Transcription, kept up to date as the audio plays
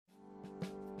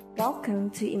Welcome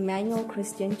to Emmanuel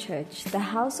Christian Church, the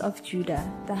house of Judah,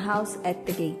 the house at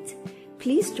the gate.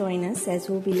 Please join us as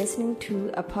we'll be listening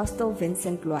to Apostle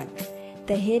Vincent Loate,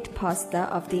 the head pastor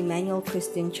of the Emmanuel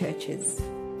Christian Churches.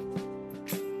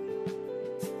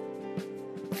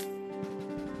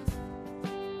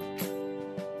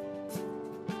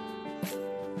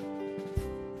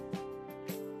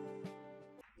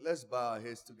 Let's bow our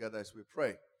heads together as we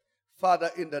pray.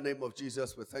 Father, in the name of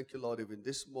Jesus, we thank you, Lord. Even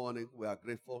this morning, we are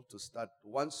grateful to start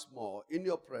once more in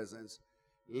your presence.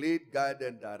 Lead, guide,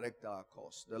 and direct our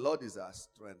course. The Lord is our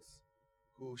strength.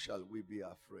 Who shall we be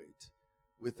afraid?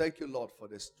 We thank you, Lord, for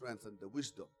the strength and the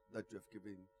wisdom that you have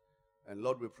given. And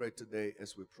Lord, we pray today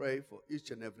as we pray for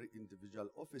each and every individual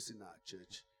office in our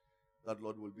church, that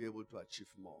Lord will be able to achieve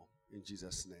more. In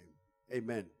Jesus' name,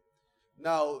 amen.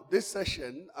 Now, this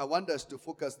session, I want us to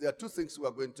focus. There are two things we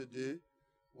are going to do.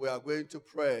 We are going to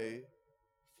pray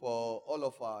for all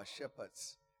of our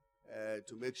shepherds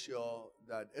to make sure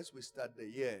that as we start the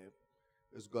year,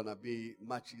 it's going to be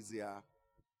much easier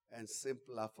and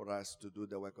simpler for us to do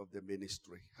the work of the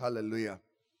ministry. Hallelujah.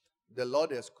 The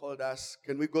Lord has called us.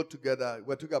 Can we go together?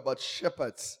 We're talking about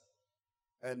shepherds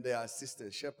and their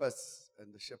assistants. Shepherds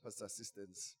and the shepherds'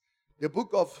 assistants. The book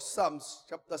of Psalms,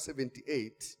 chapter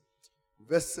 78,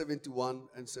 verse 71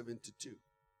 and 72.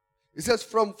 It says,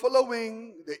 from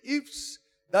following the eves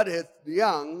that hath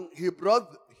young, he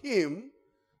brought him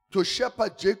to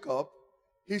shepherd Jacob,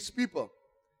 his people,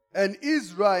 and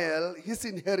Israel, his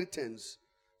inheritance.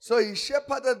 So he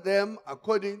shepherded them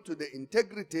according to the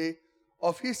integrity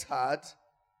of his heart,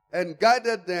 and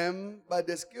guided them by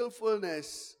the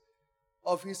skillfulness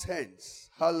of his hands.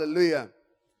 Hallelujah.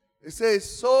 It says,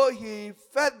 so he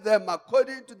fed them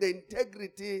according to the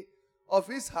integrity of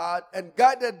his heart, and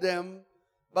guided them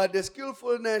by the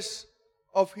skillfulness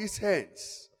of his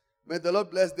hands. May the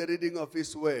Lord bless the reading of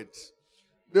his words.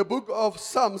 The book of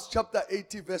Psalms, chapter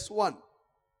 80, verse 1.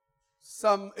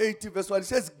 Psalm 80, verse 1. It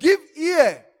says, give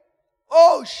ear,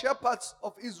 O shepherds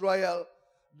of Israel,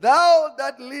 thou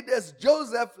that leadest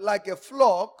Joseph like a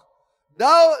flock,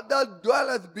 thou that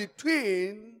dwellest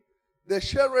between the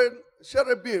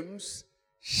cherubims,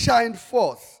 shine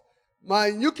forth.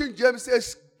 My New King James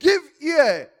says, give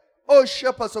ear, O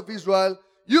shepherds of Israel,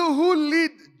 you who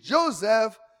lead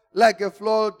Joseph like a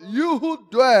flock, you who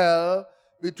dwell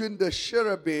between the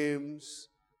cherubims,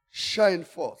 shine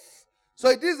forth. So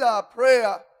it is our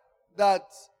prayer that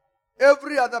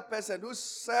every other person who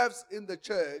serves in the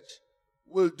church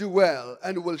will do well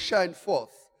and will shine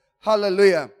forth.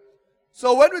 Hallelujah.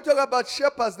 So when we talk about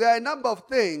shepherds, there are a number of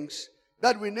things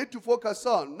that we need to focus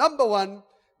on. Number one,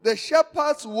 the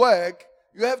shepherd's work,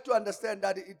 you have to understand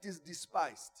that it is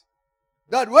despised.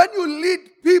 That when you lead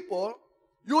people,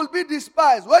 you will be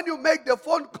despised. When you make the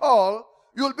phone call,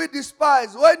 you will be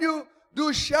despised. When you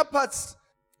do shepherd's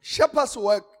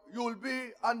work, you will be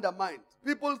undermined.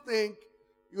 People think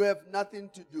you have nothing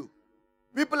to do.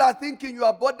 People are thinking you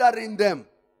are bothering them.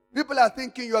 People are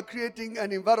thinking you are creating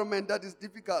an environment that is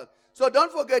difficult. So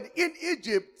don't forget, in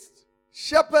Egypt,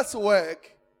 shepherd's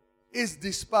work is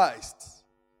despised.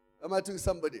 Am I telling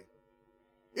somebody?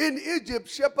 In Egypt,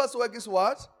 shepherd's work is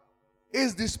what?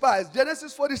 Is despised.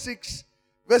 Genesis 46,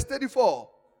 verse 34.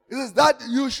 It says that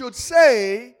you should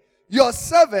say, your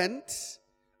servant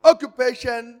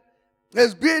occupation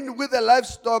has been with the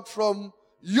livestock from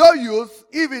your youth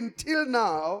even till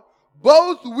now,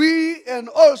 both we and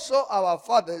also our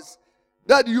fathers,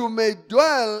 that you may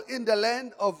dwell in the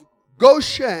land of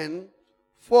Goshen,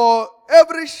 for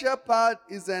every shepherd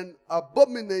is an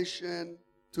abomination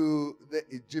to the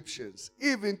Egyptians.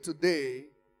 Even today,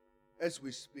 as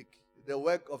we speak, the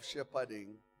work of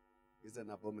shepherding is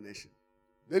an abomination.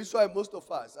 That is why most of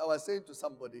us, I was saying to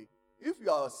somebody, if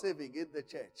you are serving in the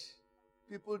church,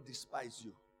 people despise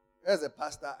you. As a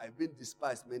pastor, I've been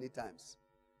despised many times.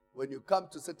 When you come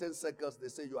to certain circles, they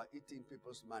say you are eating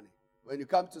people's money. When you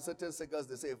come to certain circles,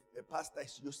 they say a pastor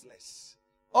is useless.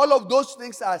 All of those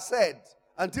things are said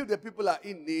until the people are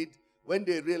in need, when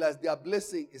they realize their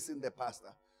blessing is in the pastor.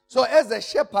 So as a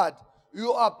shepherd,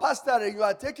 you are pastoring, you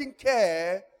are taking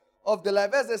care of the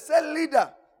life. As a cell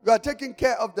leader, you are taking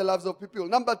care of the lives of people.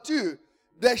 Number two,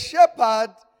 the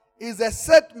shepherd is a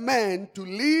set man to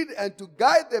lead and to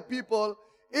guide the people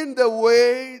in the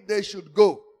way they should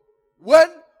go. When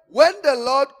the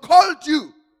Lord called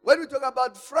you, when we talk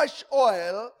about fresh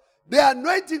oil, the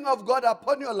anointing of God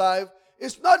upon your life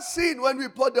is not seen when we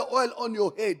pour the oil on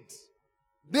your head.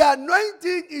 The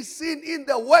anointing is seen in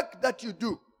the work that you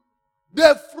do.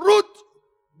 The fruit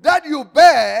that you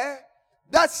bear,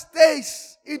 that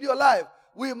stays in your life.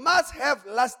 We must have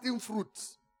lasting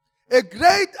fruits. A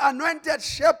great anointed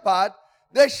shepherd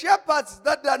the shepherds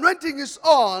that the anointing is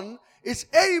on is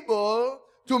able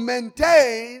to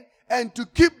maintain and to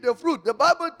keep the fruit. The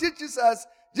Bible teaches us,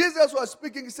 Jesus was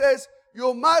speaking, says,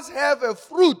 you must have a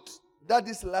fruit that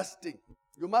is lasting.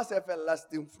 You must have a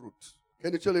lasting fruit.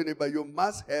 Can you tell your neighbor, you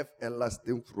must have a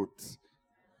lasting fruit.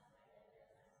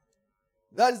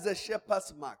 That is the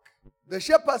shepherd's mark. The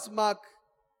shepherd's mark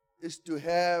is to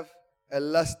have a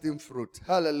lasting fruit.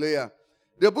 Hallelujah.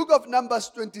 The book of Numbers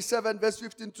 27, verse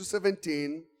 15 to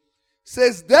 17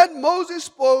 says, Then Moses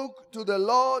spoke to the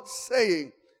Lord,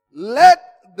 saying, Let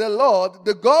the Lord,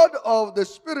 the God of the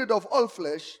Spirit of all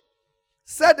flesh,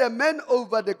 set a man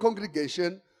over the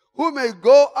congregation, who may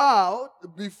go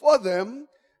out before them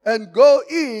and go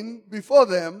in before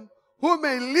them, who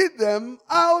may lead them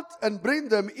out and bring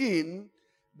them in,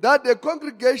 that the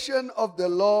congregation of the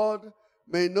Lord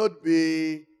may not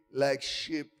be like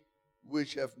sheep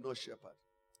which have no shepherd.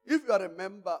 If you are a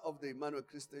member of the Emmanuel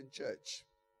Christian Church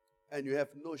and you have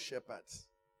no shepherds,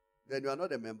 then you are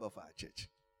not a member of our church.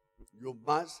 You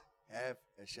must have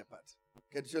a shepherd.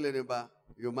 Can you tell your neighbor,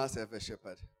 you must have a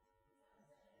shepherd?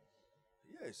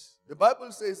 Yes. The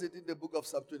Bible says it in the book of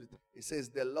Psalm 23. It says,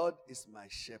 The Lord is my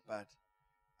shepherd,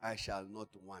 I shall not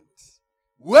want.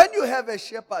 When you have a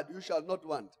shepherd, you shall not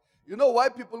want. You know why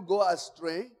people go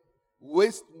astray,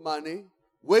 waste money,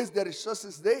 waste the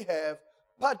resources they have,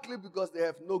 partly because they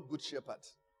have no good shepherd.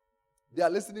 They are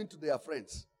listening to their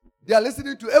friends. They are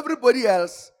listening to everybody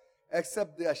else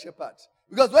except their shepherd.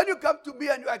 Because when you come to me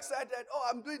and you're excited, oh,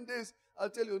 I'm doing this, I'll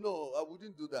tell you, no, I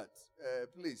wouldn't do that.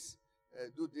 Please,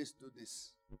 do this, do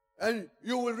this. And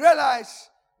you will realize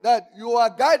that you are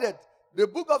guided. The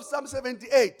book of Psalm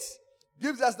 78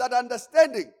 gives us that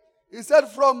understanding. He said,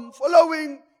 from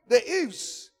following the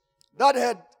Eves that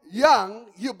had young,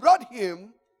 he brought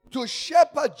him to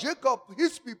shepherd Jacob,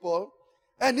 his people,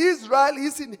 and Israel,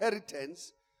 his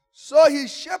inheritance. So he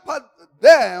shepherded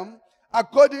them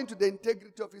according to the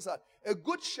integrity of his heart. A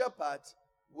good shepherd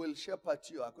will shepherd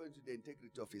you according to the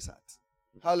integrity of his heart.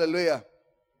 Hallelujah.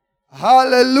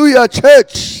 Hallelujah,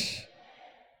 church.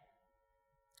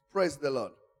 Praise the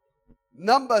Lord.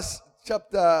 Numbers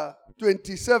chapter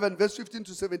 27, verse 15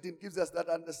 to 17 gives us that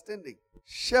understanding.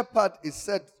 Shepherd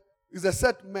is a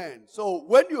set man. So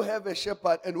when you have a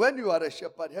shepherd, and when you are a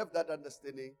shepherd, have that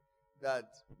understanding that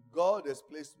God has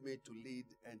placed me to lead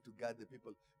and to guide the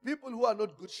people. People who are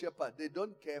not good shepherds, they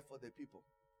don't care for the people.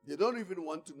 They don't even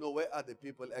want to know where are the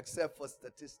people except for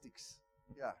statistics.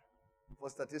 Yeah, for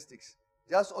statistics.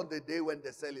 Just on the day when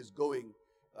the sale is going,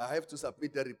 I have to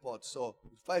submit a report. So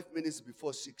 5 minutes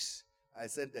before 6, I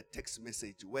send a text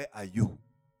message, where are you?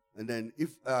 And then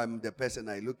if I'm the person,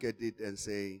 I look at it and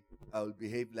say, I'll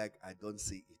behave like I don't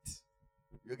see it.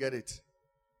 You get it?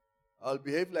 I'll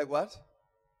behave like what?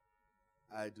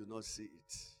 I do not see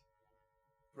it.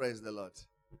 Praise the Lord.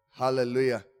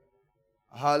 Hallelujah.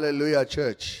 Hallelujah,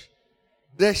 church.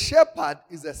 The shepherd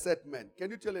is a set man.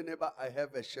 Can you tell your neighbor, I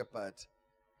have a shepherd?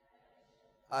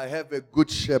 I have a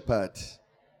good shepherd.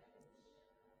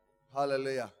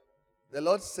 Hallelujah. The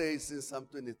Lord says in Psalm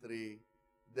 23,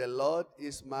 the Lord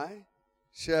is my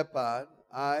shepherd,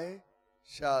 I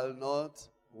shall not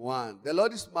want. The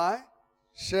Lord is my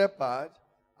shepherd,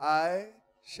 I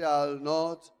shall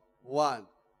not want.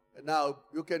 Now,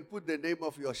 you can put the name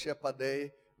of your shepherd there.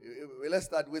 Let's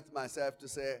start with myself to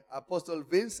say, Apostle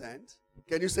Vincent.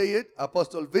 Can you say it?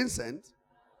 Apostle Vincent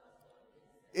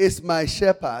is my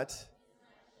shepherd,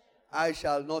 I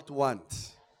shall not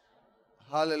want.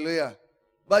 Hallelujah.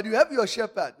 But you have your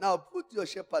shepherd. Now put your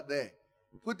shepherd there.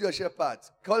 Put your shepherd.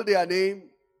 Call their name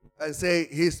and say,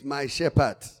 he's my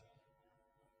shepherd.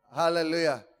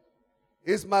 Hallelujah.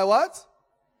 He's my what?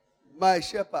 My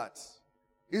shepherd.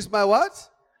 He's my what?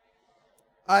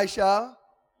 I shall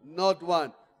not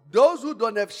want. Those who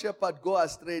don't have shepherd go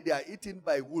astray. They are eaten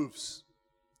by wolves.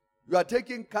 You are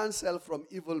taking counsel from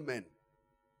evil men.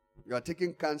 You are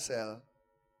taking counsel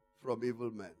from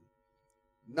evil men.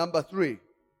 Number 3.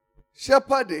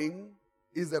 Shepherding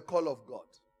is a call of God.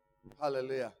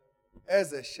 Hallelujah.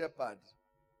 As a shepherd,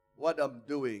 what I'm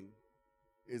doing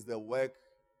is the work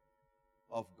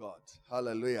of God.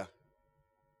 Hallelujah.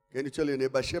 Can you tell your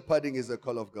neighbor, shepherding is a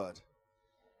call of God?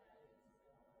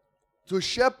 To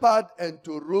shepherd and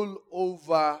to rule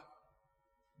over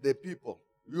the people.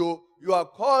 You are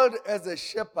called as a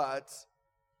shepherd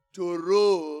to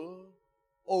rule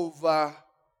over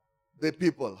the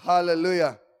people.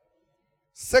 Hallelujah.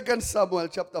 2 Samuel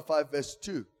chapter 5 verse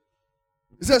 2.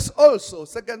 It says also,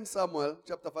 2 Samuel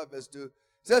chapter 5 verse 2. It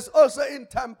says also in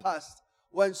time past,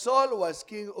 when Saul was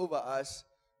king over us,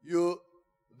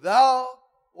 thou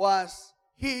wast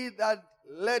he that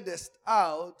leddest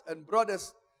out and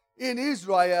broughtest in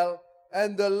Israel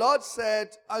And the Lord said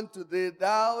unto thee,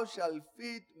 thou shalt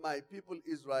feed my people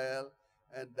Israel,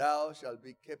 and thou shalt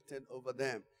be captain over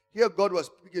them. Here God was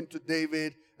speaking to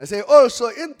David and saying, also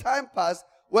in time past,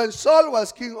 when Saul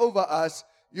was king over us,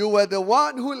 you were the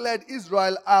one who led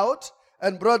Israel out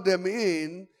and brought them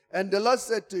in. And the Lord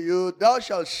said to you, thou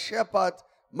shalt shepherd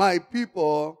my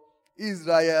people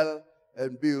Israel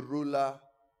and be ruler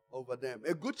over them.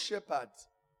 A good shepherd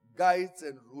guides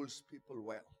and rules people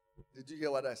well. Did you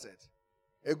hear what I said?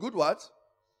 A good what?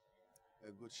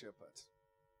 A good shepherd.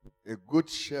 A good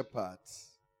shepherd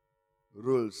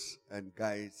rules and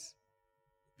guides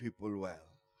people well.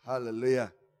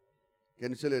 Hallelujah.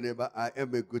 Can you tell your neighbor, I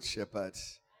am a good shepherd.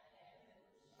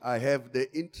 I have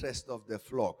the interest of the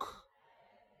flock.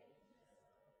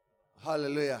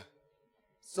 Hallelujah.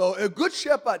 So a good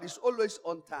shepherd is always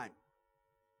on time.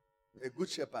 A good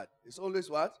shepherd is always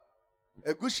what?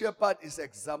 A good shepherd is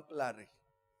exemplary.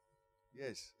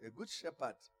 Yes, a good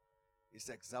shepherd is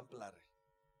exemplary.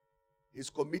 He's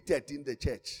committed in the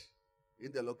church,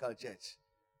 in the local church.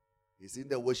 He's in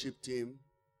the worship team.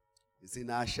 He's in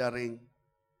ushering.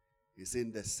 He's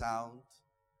in the sound.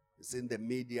 He's in the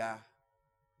media.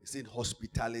 He's in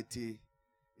hospitality.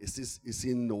 He's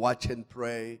in watch and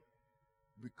pray,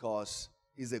 because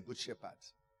he's a good shepherd.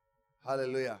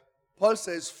 Hallelujah. Paul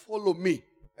says, follow me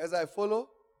as I follow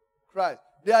Christ.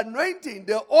 The anointing,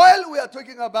 the oil we are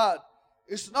talking about,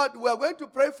 it's not, we are going to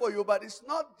pray for you, but it's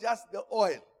not just the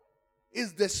oil.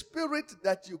 It's the spirit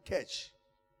that you catch.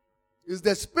 It's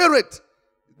the spirit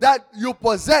that you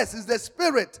possess. It's the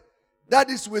spirit that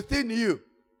is within you.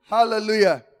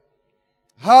 Hallelujah.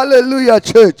 Hallelujah,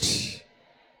 church.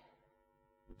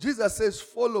 Jesus says,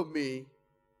 follow me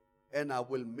and I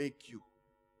will make you.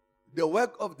 The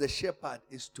work of the shepherd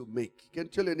is to make. Can you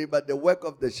tell anybody, the work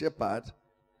of the shepherd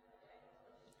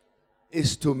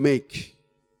is to make.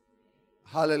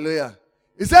 Hallelujah.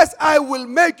 He says, I will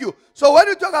make you. So when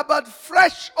you talk about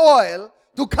fresh oil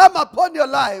to come upon your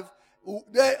life,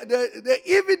 the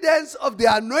evidence of the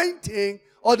anointing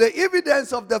or the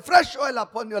evidence of the fresh oil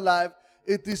upon your life,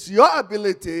 it is your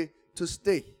ability to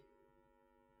stay,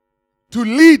 to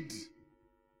lead,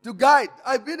 to guide.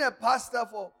 I've been a pastor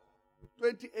for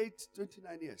 28,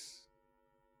 29 years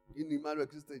in Emmanuel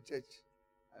Christian Church.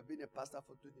 I've been a pastor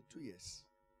for 22 years.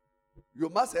 You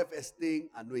must have a staying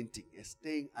anointing.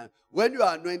 When you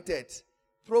are anointed,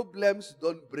 problems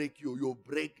don't break you. You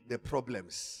break the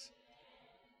problems.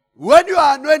 When you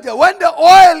are anointed, when the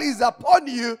oil is upon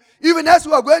you, even as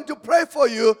we are going to pray for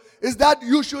you, is that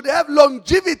you should have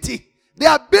longevity.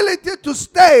 The ability to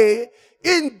stay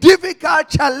in difficult,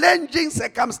 challenging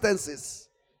circumstances.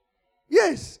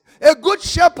 Yes. A good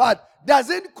shepherd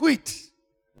doesn't quit.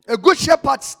 A good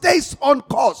shepherd stays on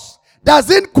course.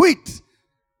 Doesn't quit.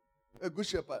 A good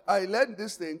shepherd. I learned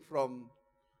this thing from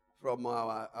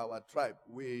our tribe.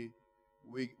 We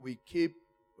keep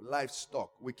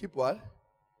livestock. We keep what?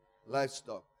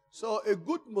 Livestock. So a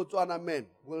good Motswana man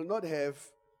will not have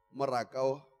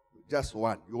Morakau, just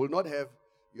one. You will not have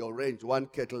your range, one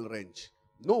cattle range.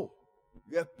 No.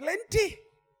 You have plenty.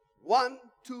 1,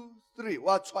 2, 3.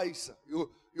 What twice?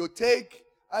 You take,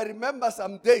 I remember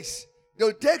some days,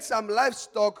 they'll take some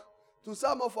livestock to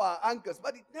some of our uncles,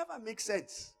 but it never makes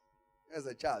sense as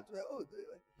a child.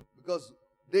 Because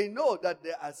they know that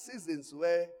there are seasons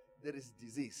where there is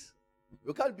disease.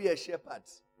 You can't be a shepherd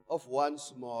of one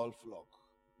small flock.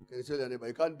 Can you tell your neighbor,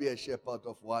 you can't be a shepherd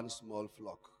of one small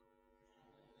flock.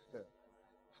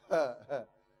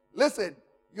 Listen,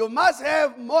 you must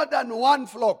have more than one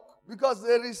flock, because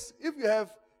there is, if you have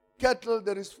cattle,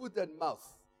 there is foot and mouth.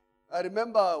 I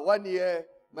remember one year,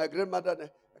 my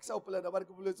grandmother, something like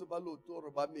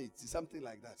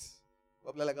that.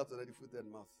 Foot and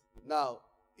mouth. Now,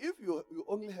 if you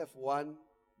only have one,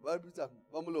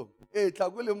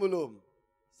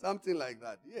 something like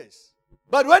that, yes.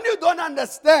 But when you don't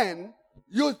understand,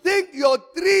 you think your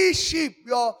 3 sheep,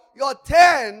 your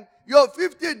 10, your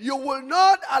 15, you will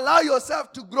not allow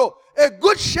yourself to grow. A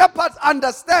good shepherd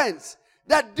understands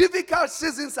that difficult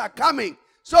seasons are coming.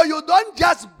 So you don't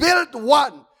just build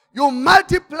one. You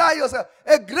multiply yourself.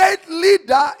 A great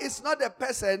leader is not a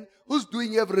person who's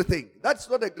doing everything. That's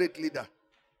not a great leader.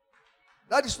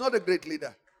 That is not a great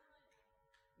leader.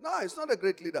 No, it's not a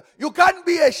great leader. You can't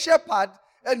be a shepherd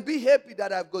and be happy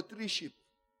that I've got 3 sheep.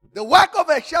 The work of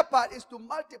a shepherd is to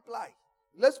multiply.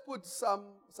 Let's put Psalm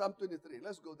 23.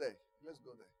 Let's go there.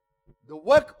 The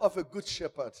work of a good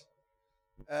shepherd.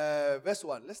 Verse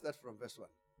 1. Let's start from verse 1.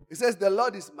 It says, the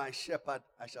Lord is my shepherd,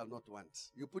 I shall not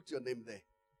want. You put your name there.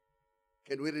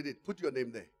 Can we read it? Put your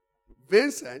name there.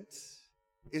 Vincent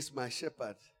is my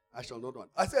shepherd, I shall not want.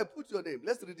 I said, put your name.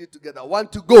 Let's read it together. 1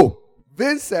 to go.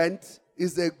 Vincent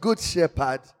is a good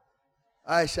shepherd.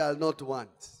 I shall not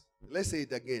want. Let's say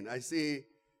it again. I say,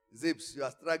 Zips, you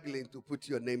are struggling to put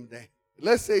your name there.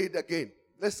 Let's say it again.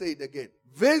 Let's say it again.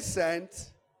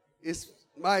 Vincent is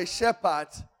my shepherd.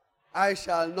 I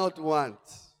shall not want.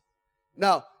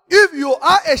 Now, if you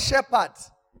are a shepherd,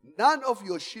 none of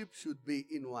your sheep should be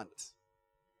in want.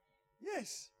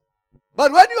 Yes.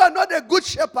 But when you are not a good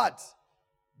shepherd,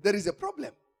 there is a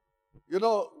problem. You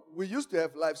know, we used to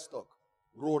have livestock.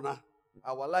 Rona,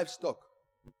 our livestock.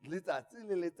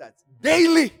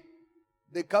 Daily,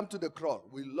 they come to the kraal.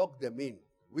 We lock them in.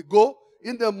 We go.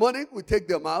 In the morning, we take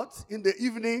them out. In the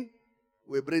evening,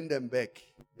 we bring them back.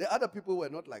 The other people were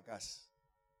not like us.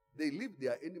 They leave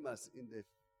their animals in the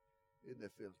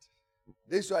field.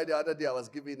 This is why the other day I was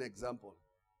giving an example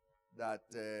that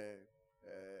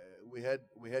we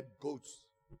had goats,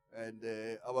 and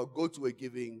our goats were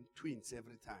giving twins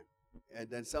every time. And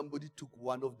then somebody took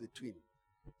one of the twin.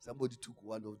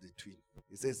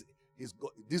 He says,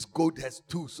 this goat has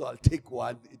two, so I'll take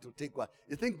one. It will take one.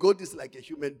 You think goat is like a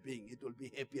human being? It will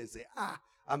be happy and say,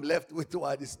 I'm left with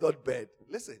one. It's not bad.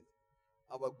 Listen,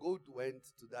 our goat went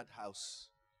to that house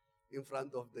in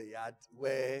front of the yard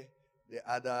where the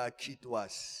other kid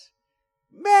was.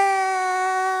 Meh!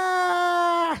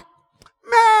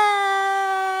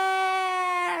 Meh!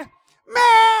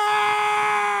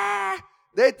 Meh!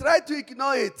 They tried to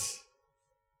ignore it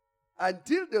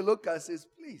until the local says,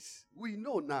 please, we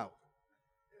know now.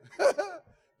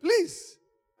 Please.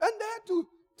 And they had to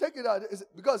take it out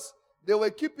because they were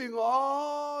keeping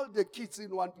all the kids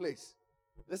in one place.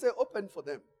 They said, open for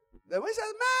them. The one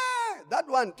says, man, that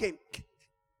one came,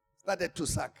 started to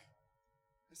suck.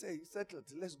 I say, settled,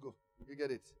 let's go. You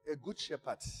get it? A good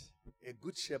shepherd.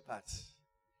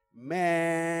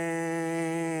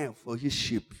 Man, for his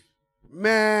sheep.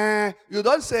 Man, you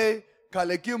don't say,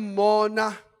 Kaleki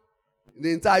Mona,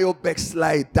 the entire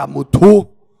backslide, Tamutu,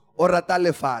 or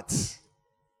Ratalefat.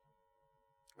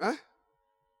 Huh?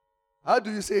 How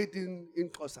do you say it in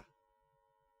Xhosa?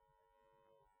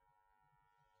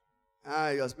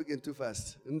 You're speaking too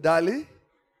fast. Ndali?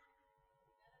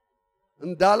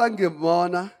 Ndala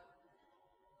ngembona.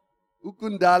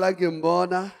 Ukundala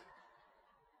ngembona.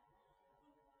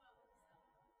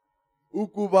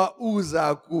 Ukuba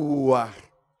uza kuwa.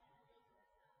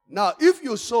 Now, if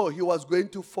you saw he was going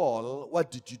to fall, what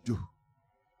did you do?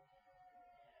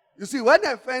 You see, when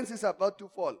a fence is about to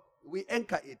fall, we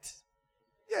anchor it.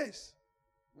 Yes.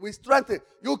 We strengthen.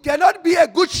 You cannot be a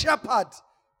good shepherd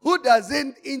who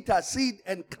doesn't intercede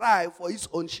and cry for his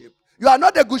own sheep. You are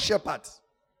not a good shepherd.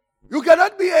 You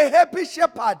cannot be a happy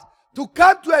shepherd to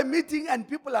come to a meeting and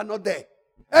people are not there.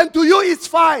 And to you, it's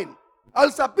fine.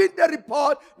 I'll submit the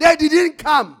report. They didn't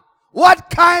come. What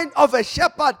kind of a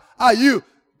shepherd are you?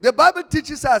 The Bible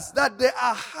teaches us that there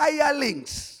are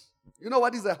hirelings. You know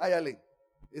what is a hireling?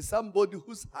 It's somebody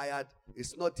who's hired.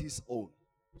 It's not his own.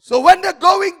 So when the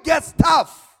going gets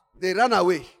tough, they run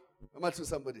away. I'm asking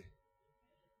somebody.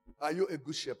 Are you a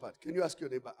good shepherd? Can you ask your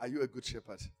neighbor, are you a good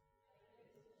shepherd?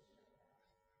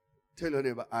 Tell your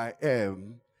neighbor, I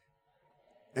am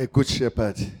a good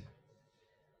shepherd.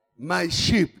 My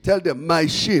sheep, tell them, my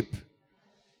sheep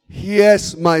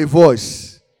hears my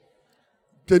voice.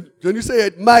 Can you say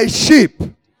it? My sheep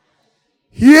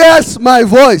hears my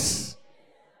voice.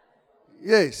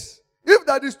 Yes. If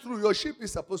that is true, your sheep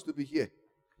is supposed to be here.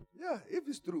 Yeah, if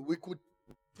it's true, we could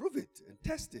prove it and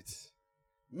test it.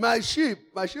 My sheep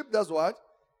does what?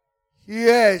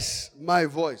 Hears my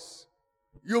voice.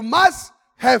 You must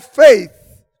have faith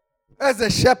as a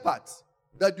shepherd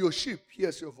that your sheep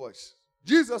hears your voice.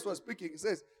 Jesus was speaking. He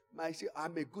says, my sheep,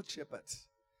 I'm a good shepherd.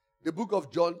 The book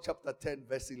of John chapter 10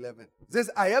 verse 11. It says,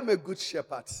 I am a good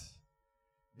shepherd.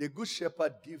 The good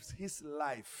shepherd gives his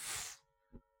life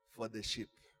for the sheep.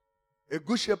 A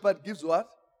good shepherd gives what?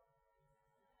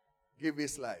 Give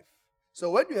his life.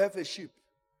 So when you have a sheep,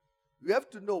 you have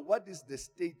to know what is the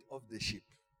state of the sheep.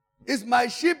 Is my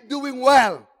sheep doing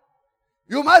well?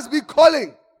 You must be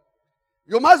calling.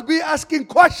 You must be asking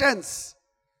questions.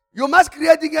 You must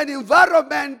creating an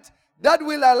environment that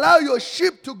will allow your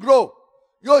sheep to grow.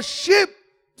 Your sheep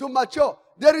to mature.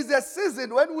 There is a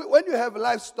season when you have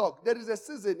livestock. There is a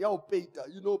season, Peter.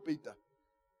 You know Peter.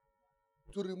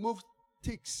 To remove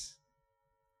ticks.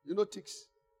 You know ticks.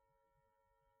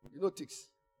 You know ticks.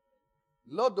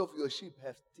 Lot of your sheep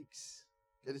have ticks.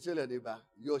 Can you tell your neighbor?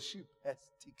 Your sheep has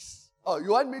ticks. Oh,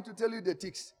 you want me to tell you the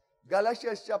ticks?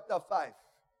 Galatians chapter 5,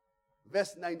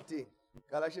 verse 19.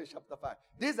 Galatians chapter 5.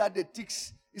 These are the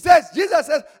ticks. Jesus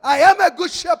says, I am a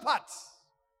good shepherd.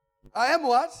 I am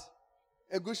what?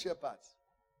 A good shepherd.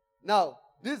 Now,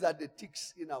 these are the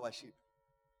ticks in our sheep.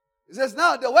 It says,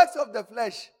 now the works of the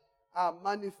flesh are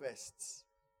manifest,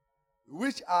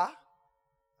 which are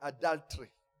adultery.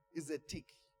 Is a tick.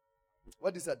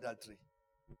 What is adultery?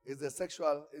 It's a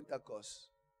sexual intercourse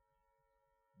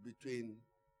between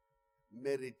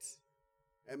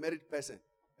a married person,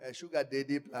 a sugar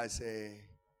daddy plus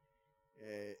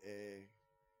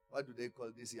what do they call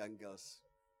these young girls?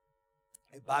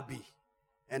 A Barbie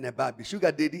and a Barbie.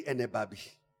 Sugar daddy and a Barbie.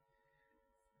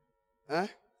 Huh?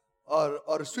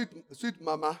 Or sweet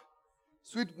mama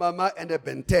and a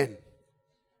Ben 10.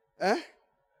 Huh?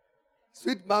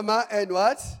 Sweet mama and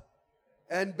what?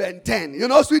 And Ben 10. You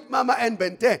know sweet mama and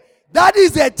Ben 10. That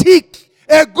is a tick.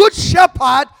 A good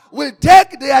shepherd will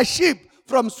take their sheep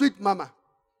from sweet mama.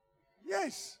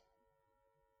 Yes.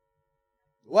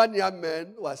 One young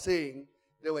man was saying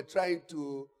they were trying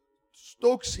to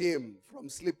stoke him from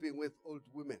sleeping with old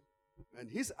women. And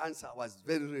his answer was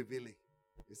very revealing.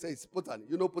 He says, Putan,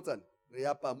 you know Putan?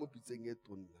 Yeah,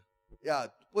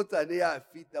 Putan, yeah,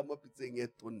 feet,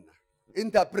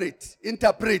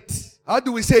 Interpret. How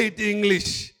do we say it in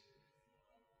English?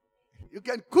 You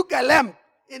can cook a lamb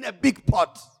in a big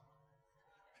pot.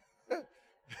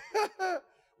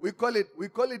 We call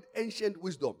it ancient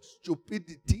wisdom,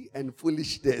 stupidity and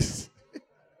foolishness.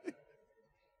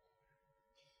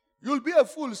 You'll be a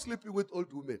fool sleeping with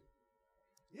old women.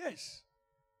 Yes.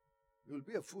 You'll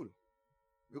be a fool.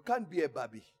 You can't be a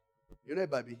Barbie. You know a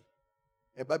Barbie?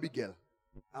 A Barbie girl.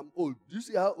 I'm old. Do you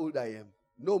see how old I am?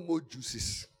 No more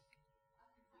juices.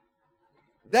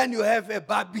 Then you have a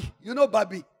Barbie. You know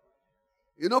Barbie?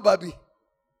 You know Barbie?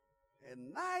 A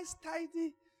nice,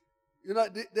 tidy. You know,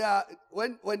 they are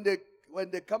when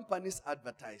the companies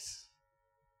advertise,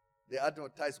 they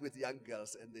advertise with young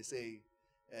girls and they say,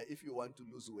 if you want to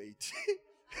lose weight,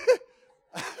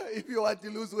 if you want to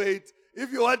lose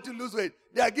weight,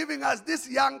 they are giving us these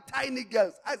young, tiny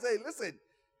girls. I say, listen,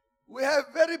 we have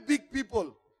very big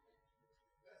people.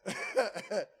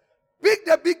 Pick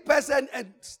the big person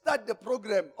and start the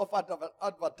program of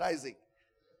advertising.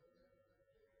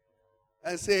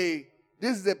 And say,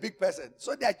 this is a big person.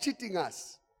 So they are cheating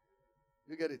us.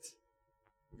 You get it?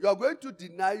 You are going to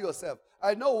deny yourself.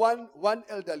 I know one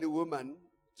elderly woman,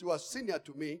 she was senior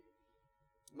to me.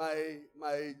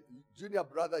 My junior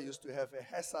brother used to have a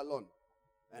hair salon.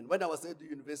 And when I was at the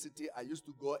university, I used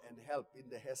to go and help in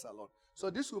the hair salon. So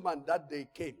this woman that day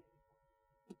came.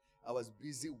 I was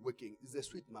busy working. It's a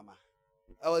sweet mama.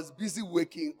 I was busy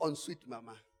working on sweet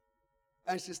mama.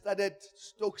 And she started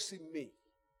stoking me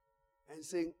and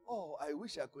saying, oh, I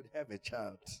wish I could have a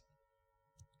child.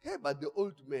 Hey, but the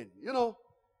old men, you know.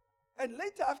 And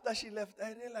later after she left,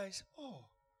 I realized, oh,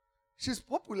 she's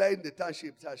popular in the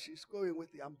township. She's going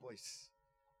with young boys.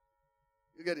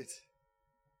 You get it?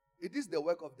 It is the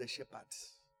work of the shepherd.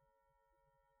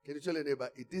 Can you tell your neighbor,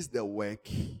 it is the work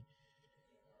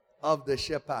of the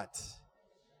shepherd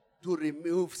to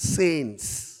remove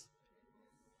sins.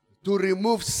 To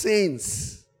remove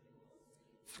sins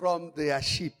from their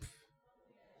sheep.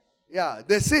 Yeah,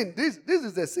 the sin. This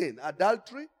is the sin.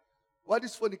 Adultery. What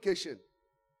is fornication?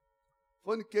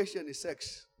 Fornication is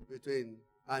sex between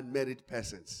unmarried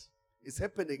persons. It's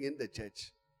happening in the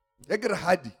church.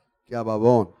 Egrahadi.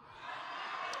 Kiababon.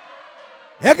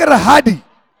 Egrahadi.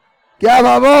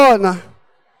 Kiababona.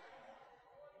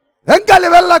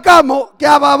 Enkalibella kamo.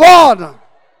 Kiababona.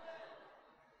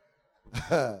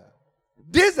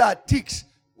 These are ticks.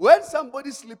 When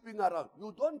somebody's sleeping around,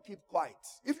 you don't keep quiet.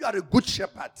 If you are a good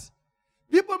shepherd,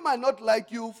 people might not like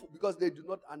you because they do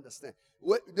not understand.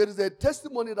 There is a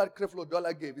testimony that Creflo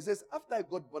Dollar gave. He says, after I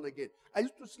got born again, I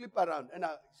used to sleep around. And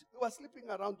I was sleeping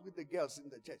around with the girls in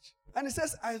the church. And he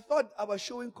says, I thought I was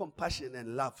showing compassion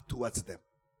and love towards them.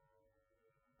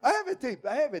 I have a tape.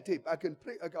 I can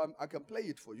play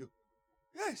it for you.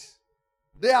 Yes.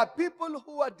 There are people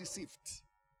who are deceived.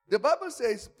 The Bible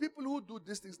says people who do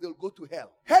these things, they'll go to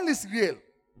hell. Hell is real.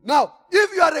 Now,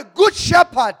 if you are a good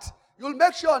shepherd, you'll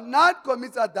make sure none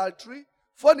commits adultery,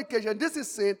 fornication, this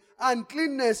is sin,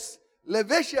 uncleanness,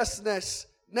 lasciviousness.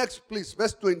 Next, please,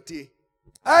 verse 20.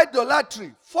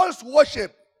 Idolatry, false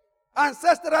worship,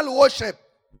 ancestral worship,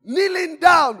 kneeling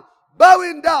down,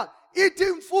 bowing down,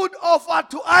 eating food offered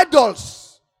to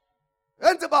idols.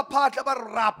 When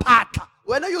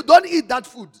you don't eat that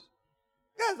food.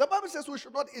 Yes, the Bible says we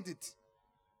should not eat it.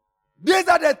 These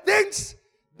are the things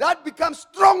that become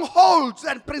strongholds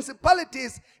and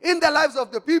principalities in the lives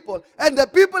of the people. And the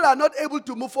people are not able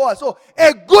to move forward. So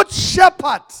a good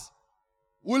shepherd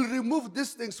will remove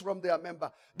these things from their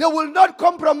member. They will not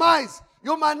compromise.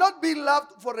 You might not be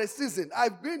loved for a season.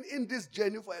 I've been in this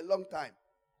journey for a long time.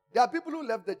 There are people who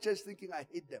left the church thinking I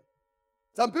hate them.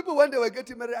 Some people, when they were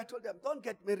getting married, I told them, don't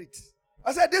get married.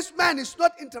 I said, this man is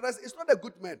not interested. It's not a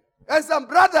good man. And some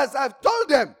brothers, I've told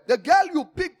them, the girl you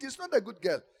picked is not a good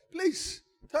girl. Please,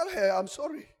 tell her, I'm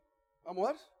sorry. I'm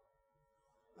what?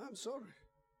 I'm sorry.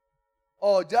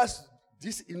 Or just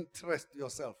disinterest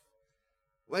yourself.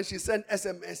 When she sends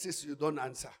SMSs, you don't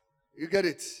answer. You get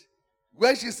it?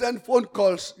 When she sends phone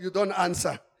calls, you don't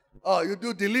answer. Oh, you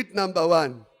do delete number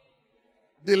 1.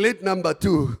 Delete number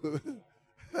 2.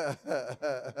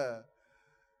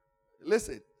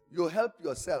 Listen, you help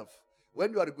yourself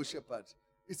when you are a good shepherd.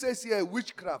 It says here,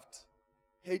 witchcraft,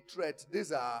 hatred,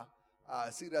 these are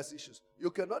serious issues.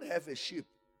 You cannot have a sheep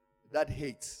that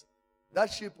hates.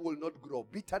 That sheep will not grow.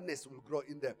 Bitterness will grow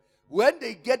in them. When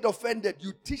they get offended,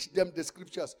 you teach them the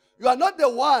scriptures. You are not the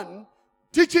one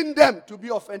teaching them to be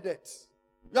offended.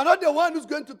 You are not the one who's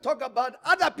going to talk about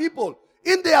other people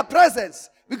in their presence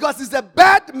because it's a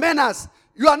bad manners.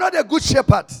 You are not a good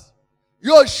shepherd.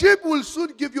 Your sheep will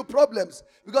soon give you problems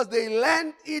because they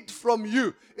learned it from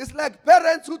you. It's like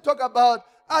parents who talk about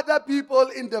other people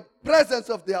in the presence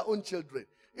of their own children.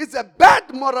 It's a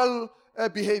bad moral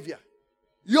behavior.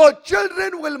 Your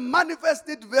children will manifest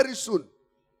it very soon.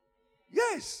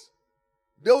 Yes.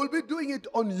 They will be doing it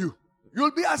on you.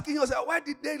 You'll be asking yourself, why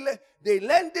did they learn? They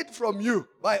learned it from you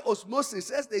by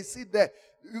osmosis as they sit there.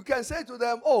 You can say to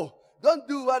them, oh, don't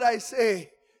do what I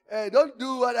say. Don't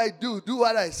do what I do. Do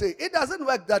what I say. It doesn't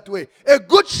work that way. A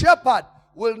good shepherd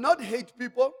will not hate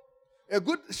people. A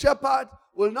good shepherd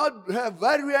will not have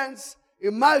variance,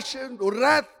 emulsion,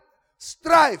 wrath,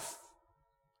 strife.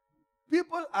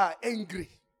 People are angry.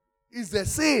 It's a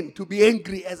sin to be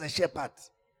angry as a shepherd.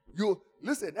 You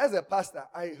listen, as a pastor,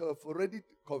 I have already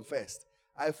confessed.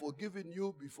 I've forgiven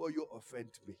you before you offend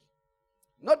me.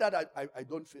 Not that I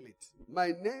don't feel it. My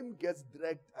name gets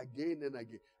dragged again and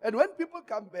again. And when people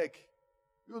come back,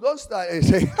 you don't start and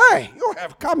say, hey, you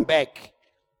have come back.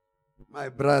 My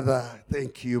brother,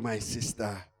 thank you. My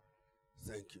sister,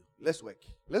 thank you. Let's work.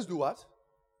 Let's do what?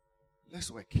 Let's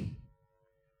work.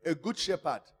 A good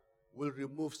shepherd will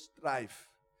remove strife,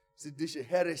 sedition,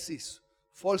 heresies,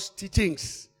 false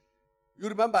teachings. You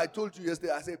remember I told you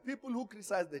yesterday, I said, people who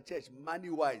criticize the church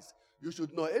money-wise, you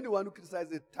should know anyone who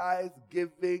criticizes the tithe,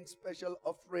 giving, special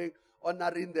offering,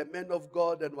 honoring the men of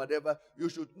God and whatever, you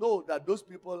should know that those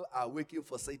people are working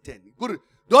for Satan. Good.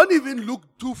 Don't even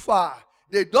look too far.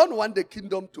 They don't want the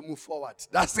kingdom to move forward.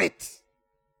 That's it.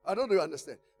 I don't know you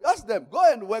understand. Ask them. Go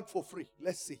and work for free.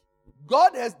 Let's see.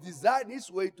 God has designed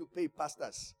his way to pay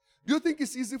pastors. Do you think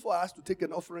it's easy for us to take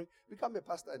an offering? Become a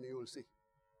pastor and you will see.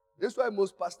 That's why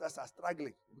most pastors are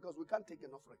struggling, because we can't take an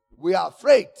offering. We are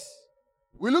afraid.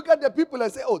 We look at the people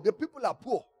and say, oh, the people are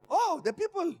poor. Oh, the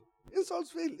people in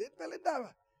Saltsville, they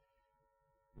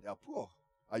are poor.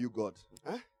 Are you God?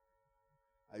 Huh?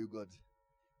 Are you God?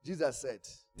 Jesus said,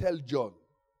 tell John.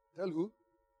 Tell who?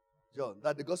 John.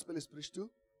 That the gospel is preached to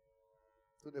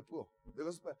the poor. The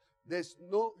gospel.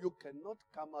 You cannot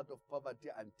come out of poverty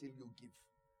until you give.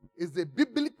 It's the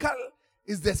biblical,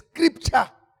 it's the scripture.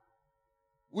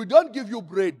 We don't give you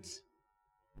bread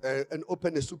and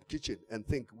open a soup kitchen and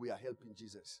think we are helping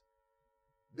Jesus.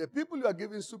 The people you are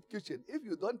giving soup kitchen, if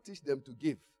you don't teach them to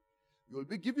give, you will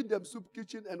be giving them soup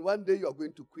kitchen and one day you are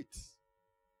going to quit.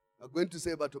 You are going to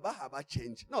say, but Bahaba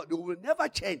change. No, they will never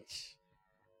change.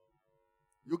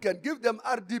 You can give them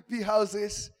RDP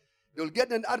houses. They will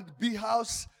get an RDP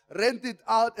house, rent it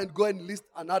out and go and list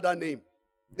another name.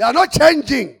 They are not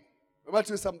changing. I'm about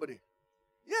to somebody.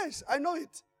 Yes, I know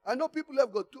it. I know people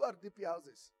have got 2 RDP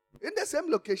houses in the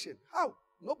same location. How?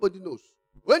 Nobody knows.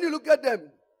 When you look at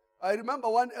them, I remember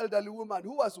one elderly woman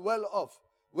who was well off.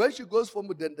 When she goes for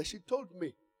Mudenda, she told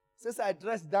me, says I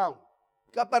dress down.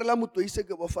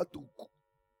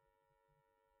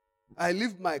 I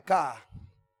leave my car,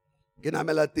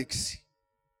 Genamela taxi,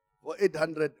 for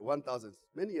 800, 1,000,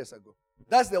 many years ago.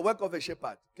 That's the work of a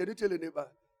shepherd. Can you tell your neighbor?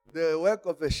 The work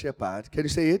of a shepherd, can you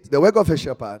say it? The work of a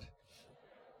shepherd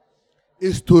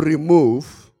is to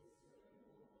remove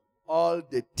all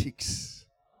the ticks.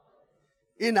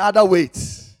 In other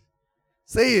words,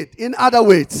 say it, in other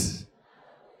words,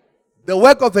 the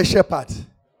work of a shepherd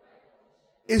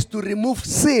is to remove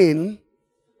sin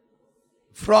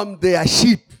from their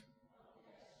sheep,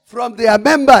 from their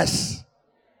members.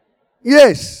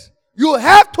 Yes, you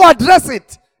have to address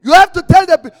it. You have to tell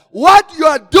them what you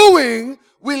are doing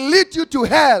will lead you to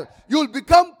hell. You will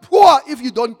become poor if you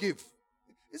don't give.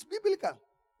 It's biblical.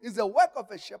 It's the work of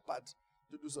a shepherd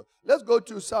to do so. Let's go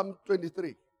to Psalm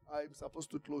 23. I'm supposed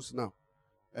to close now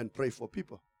and pray for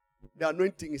people. The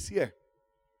anointing is here.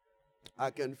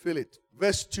 I can feel it.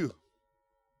 Verse 2.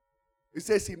 It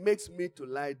says, he makes me to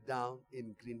lie down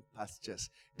in green pastures.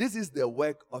 This is the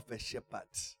work of a shepherd.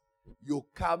 You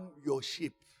calm your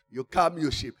sheep. You calm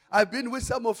your sheep. I've been with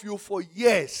some of you for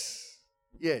years.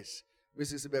 Yes.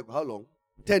 Mrs. Ibeko, how long?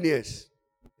 10 years.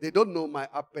 They don't know my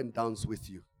up and downs with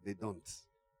you. They don't.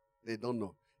 They don't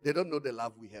know. They don't know the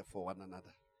love we have for one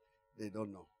another. They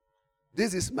don't know.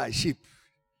 This is my sheep.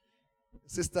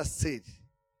 Sister said,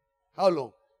 how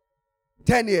long?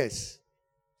 10 years.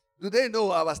 Do they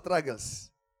know our struggles?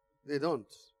 They don't.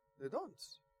 They don't.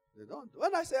 They don't.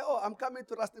 When I say, oh, I'm coming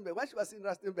to Rustenburg, when she was in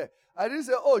Rustenburg, I didn't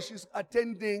say, oh, she's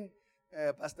attending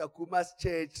Pastor Kuma's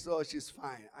church, so she's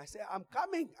fine. I say, I'm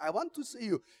coming. I want to see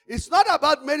you. It's not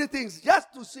about many things,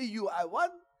 just to see you. I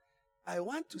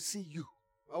want to see you.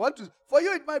 For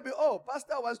you it might be, oh,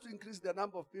 pastor wants to increase the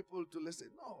number of people to listen.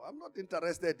 No, I'm not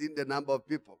interested in the number of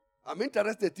people. I'm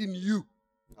interested in you.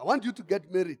 I want you to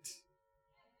get married.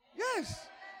 Yes.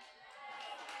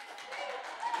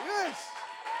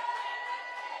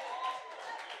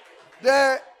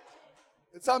 Yes.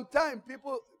 Sometimes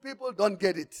people don't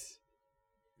get it.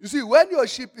 You see, when your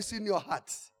sheep is in your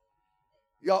heart,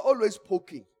 you are always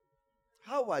poking.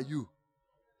 How are you?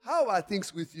 How are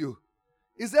things with you?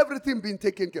 Is everything being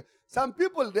taken care of? Some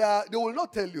people, they will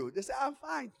not tell you. They say, I'm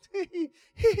fine.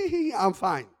 I'm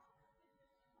fine.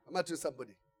 I'm not to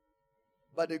somebody.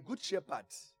 But a good shepherd,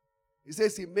 he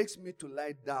says, he makes me to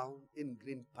lie down in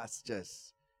green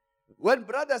pastures. When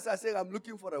brothers are saying, I'm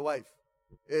looking for a wife,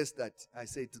 is that I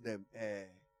say to them,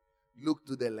 look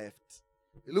to the left.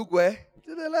 Look where?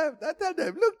 To the left. I tell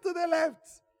them, look to the left.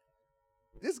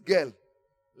 This girl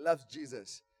loves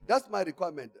Jesus. That's my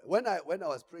requirement. When I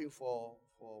was praying for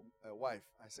a wife,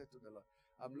 I said to the Lord,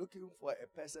 I'm looking for a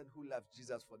person who loves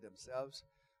Jesus for themselves,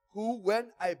 who,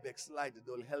 when I backslide,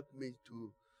 they'll help me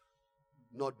to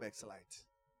not backslide.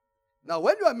 Now,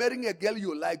 when you are marrying a girl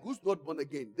you like who's not born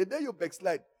again, the day you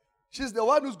backslide, she's the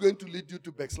one who's going to lead you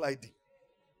to backsliding.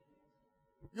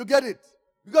 You get it?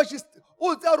 Because she's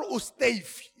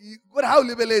stiff. How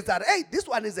level is that? Hey, this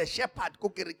one is a shepherd.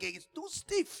 It's too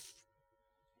stiff.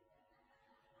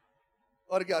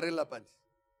 Or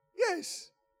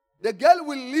yes. The girl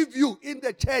will leave you in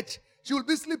the church. She will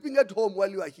be sleeping at home while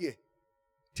you are here,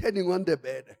 turning on the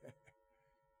bed,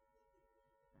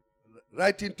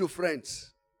 writing to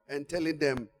friends and telling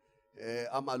them,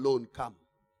 I'm alone, come.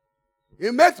 He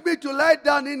makes me to lie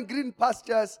down in green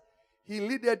pastures. He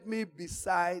leadeth me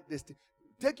beside the still.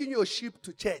 Taking your sheep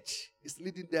to church is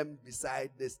leading them beside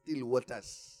the still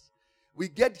waters. We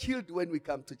get healed when we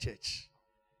come to church.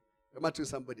 Am I to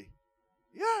somebody?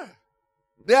 Yeah.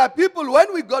 There are people,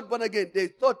 when we got born again, they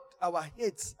thought our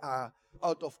heads are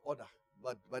out of order.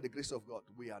 But by the grace of God,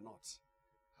 we are not.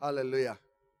 Hallelujah.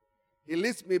 He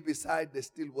leads me beside the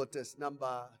still waters.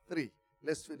 Number 3.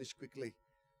 Let's finish quickly.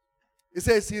 He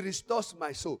says, he restores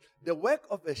my soul. The work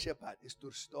of a shepherd is to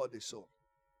restore the soul.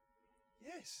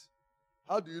 Yes.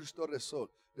 How do you restore the soul?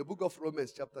 The book of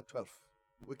Romans chapter 12.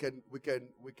 We can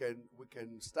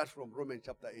start from Romans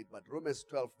chapter 8, but Romans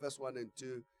 12, verse 1 and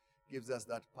 2 gives us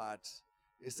that part.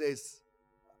 It says,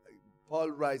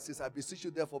 Paul writes, says, I beseech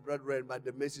you therefore, brethren, by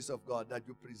the mercies of God, that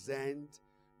you present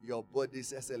your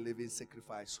bodies as a living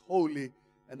sacrifice, holy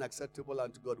and acceptable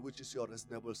unto God, which is your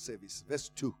reasonable service. Verse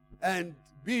 2. And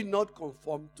be not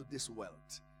conformed to this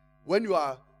world. When you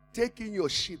are taking your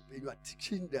sheep and you are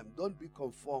teaching them, don't be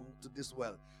conformed to this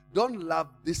world. Don't love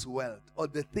this world or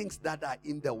the things that are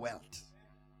in the world.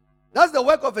 That's the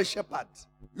work of a shepherd.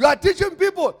 You are teaching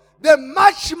people the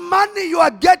much money you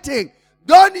are getting.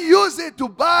 Don't use it to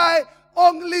buy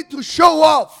only to show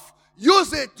off.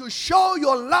 Use it to show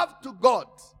your love to God.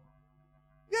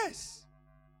 Yes.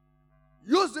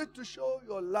 Use it to show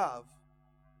your love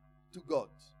to God.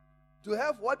 To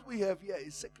have what we have here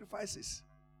is sacrifices.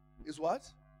 Is what?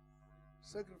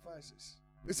 Sacrifices.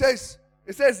 It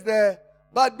says there,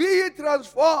 but be ye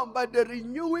transformed by the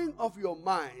renewing of your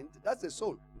mind. That's the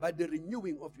soul. By the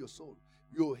renewing of your soul.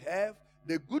 You have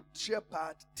the good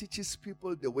shepherd teaches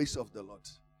people the ways of the Lord.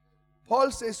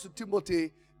 Paul says to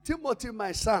Timothy, Timothy,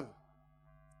 my son.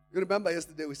 You remember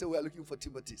yesterday we said we are looking for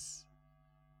Timothys.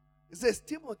 It says,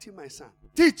 Timothy, my son,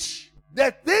 teach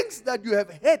the things that you have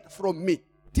heard from me.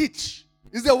 Teach.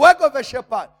 It's the work of a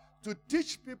shepherd to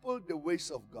teach people the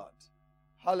ways of God.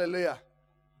 Hallelujah.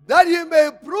 That he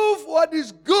may prove what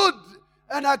is good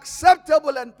and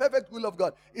acceptable and perfect will of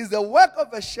God. It's the work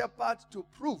of a shepherd to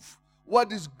prove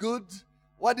what is good,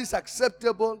 what is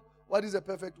acceptable, what is the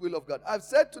perfect will of God. I've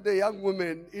said to the young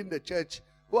women in the church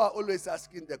who are always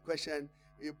asking the question,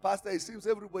 Pastor, it seems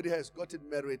everybody has gotten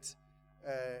married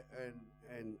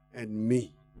and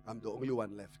me. I'm the only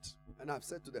one left. And I've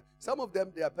said to them, some of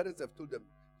them, their parents have told them,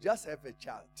 just have a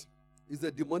child. It's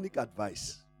a demonic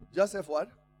advice. Just have what?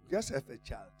 Just have a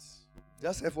child.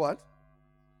 Just have what?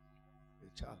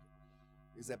 a child.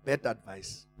 It's a bad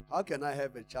advice. How can I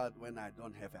have a child when I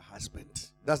don't have a husband?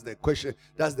 That's the question.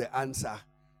 That's the answer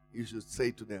you should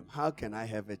say to them. How can I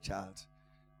have a child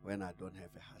when I don't have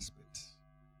a husband?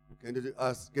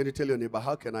 Can you tell your neighbor,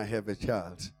 how can I have a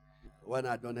child when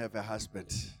I don't have a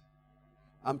husband?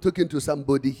 I'm talking to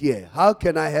somebody here. How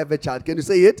can I have a child? Can you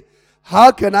say it?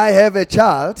 How can I have a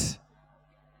child?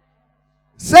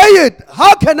 Say it.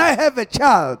 How can I have a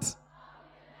child?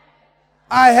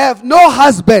 I have no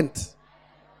husband.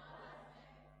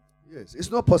 Yes, it's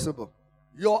not possible.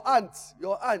 Your aunts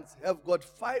have got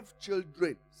 5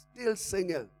 children, still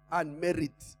single,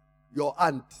 unmarried. Your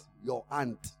aunt.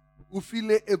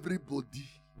 Ufile everybody.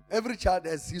 Every child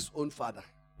has his own father.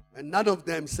 And none of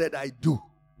them said, I do.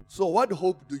 So what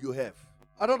hope do you have?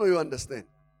 I don't know you understand.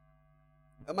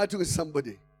 Am I talking to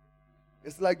somebody?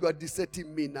 It's like you are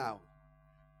deserting me now.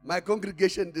 My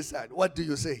congregation decide. What do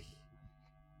you say?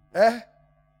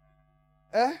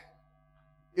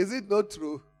 Is it not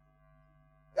true?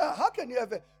 Yeah, how can you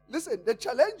have a... Listen, the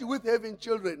challenge with having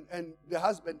children and the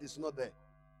husband is not there.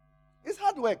 It's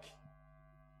hard work.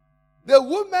 The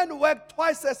woman works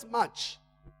twice as much.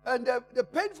 And the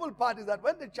painful part is that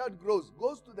when the child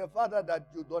goes to the father that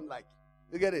you don't like.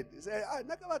 You get it? You say,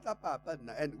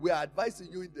 and we are advising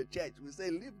you in the church. We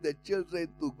say, leave the children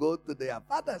to go to their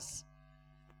fathers.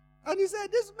 And he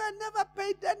said, this man never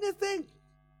paid anything.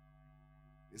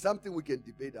 It's something we can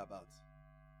debate about.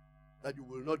 That you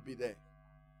will not be there.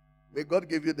 May God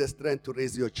give you the strength to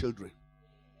raise your children.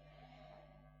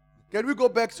 Can we go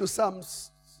back to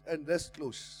Psalms and let's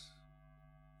close?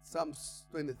 Psalms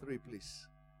 23, please.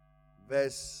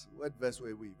 What verse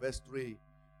were we? Verse 3.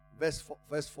 Verse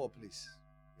 4, please.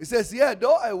 It says, yeah,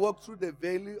 though I walk through the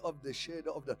valley of the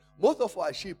shadow of death. Most of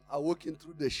our sheep are walking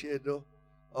through the shadow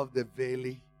of the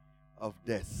valley of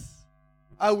death.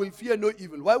 I will fear no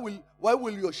evil. Why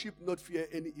will your sheep not fear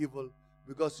any evil?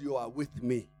 Because you are with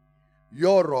me.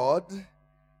 Your rod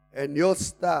and your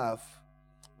staff.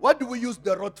 What do we use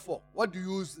the rod for? What do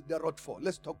you use the rod for?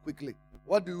 Let's talk quickly.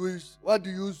 What do you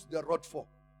use the rod for?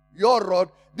 Your rod.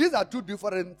 These are 2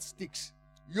 different sticks.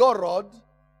 Your rod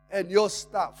and your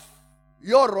staff.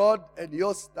 Your rod and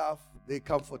your staff, they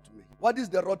comfort me. What is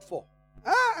the rod for?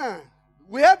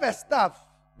 We have a staff.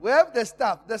 We have the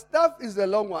staff. The staff is the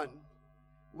long one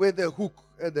with the hook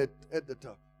at the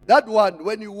top. That one,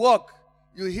 when you walk,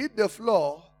 you hit the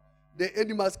floor, the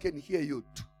animals can hear you.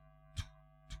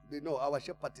 They know our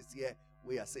shepherd is here,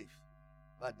 we are safe.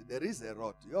 But there is a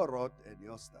rod, your rod and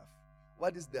your staff.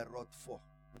 What is the rod for?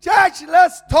 Church,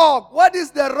 let's talk. What is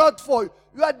the rod for?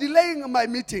 You are delaying my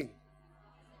meeting.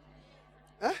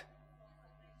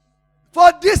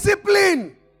 For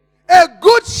discipline. A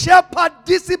good shepherd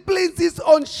disciplines his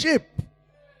own sheep.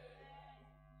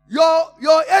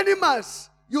 Your animals,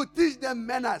 you teach them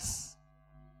manners.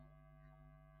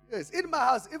 Yes, in my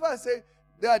house, if I say,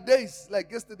 there are days, like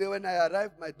yesterday when I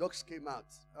arrived, my dogs came out.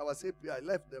 I was happy, I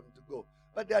left them to go.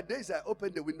 But there are days I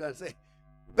open the window and say,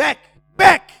 back.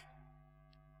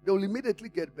 They will immediately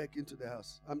get back into the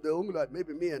house. I'm the only one,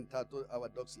 maybe me and Tato, our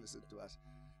dogs listen to us.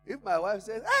 If my wife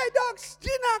says, hey dogs,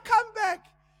 Gina, come back.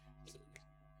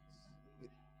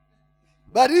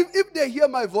 But if they hear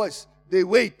my voice, they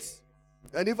wait.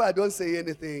 And if I don't say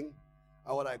anything,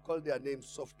 or what I call their names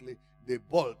softly, they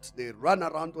bolt. They run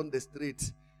around on the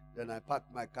street. Then I park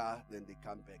my car, then they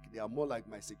come back. They are more like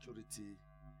my security.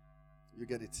 You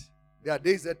get it? There are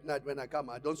days at night when I come,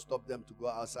 I don't stop them to go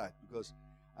outside because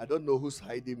I don't know who's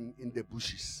hiding in the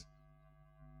bushes.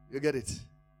 You get it?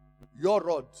 Your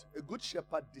rod, a good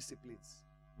shepherd disciplines.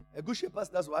 A good shepherd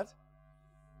does what?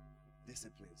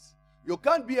 Disciplines. You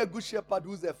can't be a good shepherd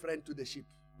who's a friend to the sheep.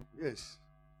 Yes.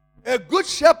 A good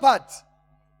shepherd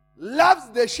loves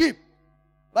the sheep,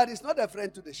 but is not a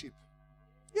friend to the sheep.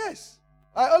 Yes.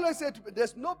 I always say to people,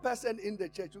 there's no person in the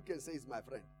church who can say he's my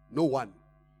friend. No one.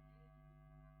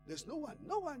 There's no one.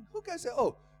 No one. Who can say,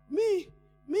 oh, me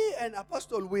and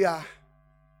Apostle, we are.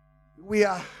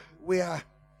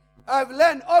 I've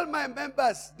learned all my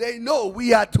members, they know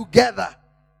we are together.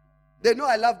 They know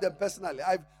I love them personally.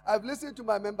 I've listened to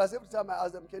my members every time I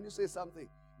ask them, can you say something?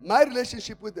 My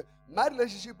relationship with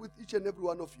each and every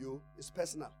one of you is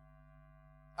personal.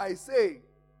 I say,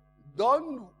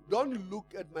 don't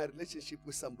look at my relationship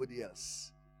with somebody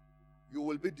else. You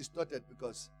will be distorted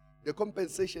because the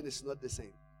compensation is not the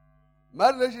same.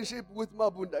 My relationship with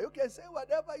Mabunda, you can say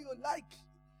whatever you like.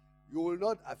 You will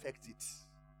not affect it.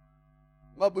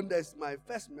 Mabunda is my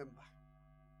first member.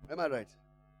 Am I right?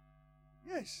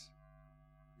 Yes.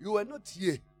 You were not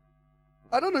here.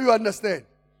 I don't know you understand.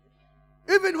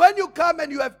 Even when you come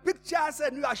and you have pictures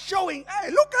and you are showing,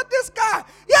 hey, look at this guy.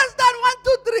 Yes, that 1,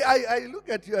 2, 3. I look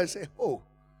at you and say, oh,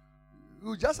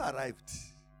 you just arrived.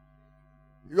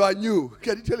 You are new.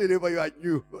 Can you tell your neighbor you are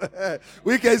new?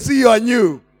 We can see you are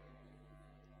new.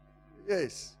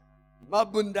 Yes.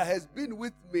 Mabunda has been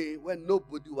with me when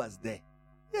nobody was there.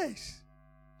 Yes.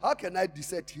 How can I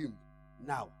desert him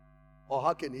now? Or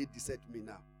how can he desert me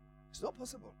now? It's not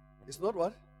possible. It's not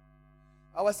what?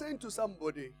 I was saying to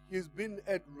somebody, he's been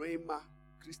at Rhema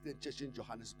Christian Church in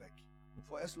Johannesburg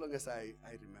for as long as I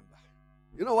remember.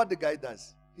 You know what the guy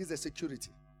does? He's a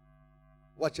security.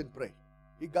 Watch and pray.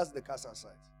 He guards the cars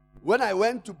outside. When I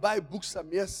went to buy books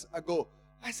some years ago,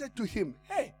 I said to him,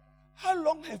 hey, how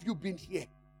long have you been here?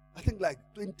 I think like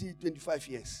 20, 25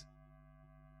 years.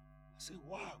 I said,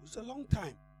 wow, it's a long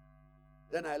time.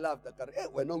 Then I laughed. Hey,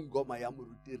 we're not going.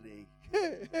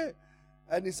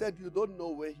 And he said, you don't know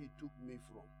where he took me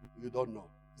from. You don't know.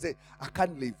 He said, I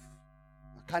can't leave.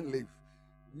 I can't leave.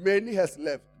 Many has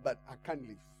left, but I can't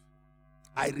leave.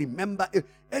 I remember,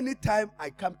 anytime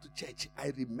I come to church,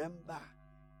 I remember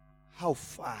how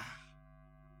far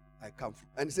I come from.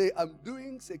 And say, I'm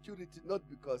doing security not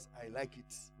because I like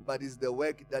it, but it's the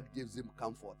work that gives him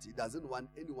comfort. He doesn't want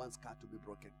anyone's car to be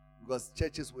broken. Because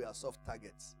churches, we are soft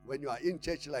targets. When you are in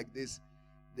church like this,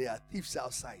 there are thieves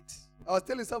outside. I was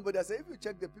telling somebody, I said, if you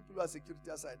check the people who are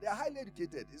security outside, they are highly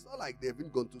educated. It's not like they've been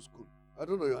gone to school. I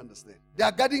don't know you understand. They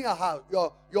are guarding your house,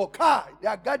 your car. They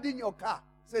are guarding your car.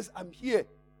 Says, I'm here.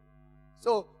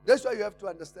 So that's why you have to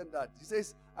understand that. He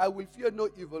says, I will fear no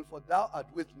evil, for thou art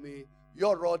with me.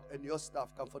 Your rod and your staff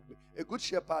comfort me. A good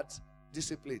shepherd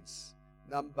disciplines.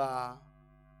 Number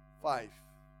 5.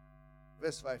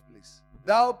 Verse 5, please.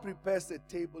 Thou preparest a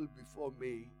table before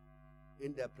me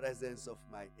in the presence of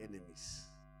my enemies.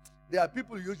 There are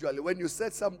people usually, when you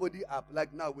set somebody up,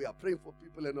 like now we are praying for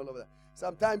people and all of that.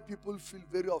 Sometimes people feel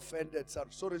very offended.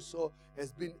 So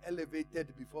has been elevated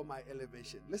before my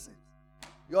elevation. Listen,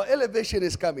 your elevation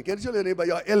is coming. Can you tell your neighbor,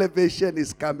 your elevation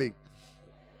is coming?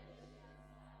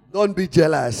 Don't be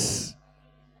jealous.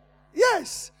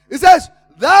 Yes. It says,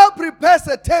 thou preparest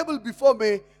a table before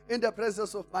me in the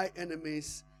presence of my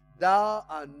enemies. Thou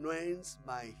anointest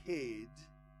my head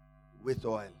with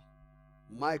oil.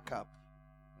 My cup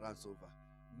runs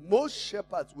over. Most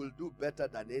shepherds will do better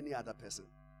than any other person.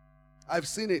 I've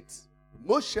seen it.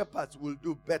 Most shepherds will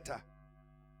do better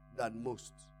than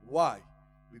most. Why?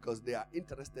 Because they are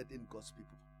interested in God's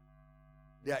people.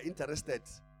 They are interested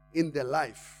in the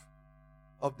life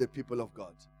of the people of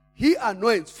God. He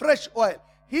anoints, fresh oil.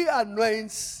 He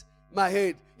anoints my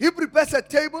head. He prepares a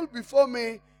table before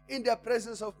me in the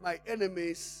presence of my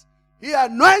enemies. He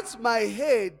anoints my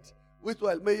head with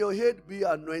oil. May your head be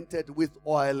anointed with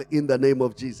oil in the name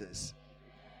of Jesus.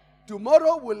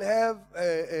 Tomorrow we'll have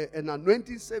an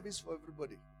anointing service for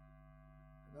everybody.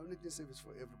 An anointing service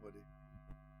for everybody.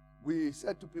 We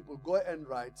said to people, go and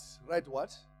write. Write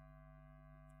what?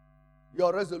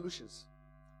 Your resolutions.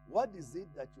 What is it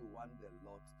that you want the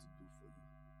Lord to do for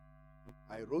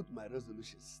you? I wrote my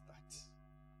resolutions. Start.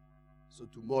 So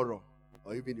tomorrow,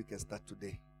 or even you can start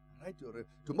today. Write your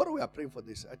tomorrow we are praying for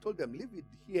this. I told them, leave it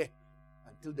here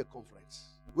until the conference.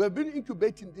 We have been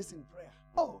incubating this in prayer.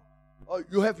 Oh,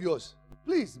 you have yours.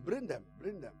 Please bring them.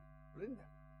 Bring them. Bring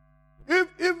them.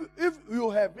 If you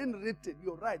have been written,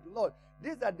 you write, Lord,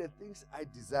 these are the things I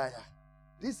desire.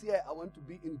 This year I want to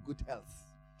be in good health.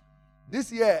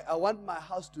 This year I want my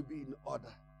house to be in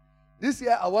order. This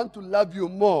year I want to love you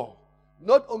more.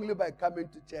 Not only by coming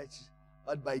to church,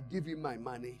 but by giving my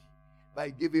money, by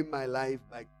giving my life,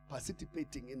 by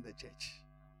participating in the church.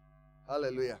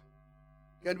 Hallelujah.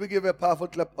 Can we give a powerful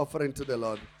clap offering to the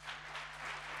Lord?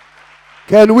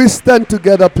 Can we stand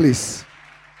together, please?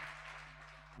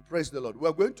 Praise the Lord.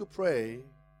 We're going to pray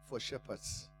for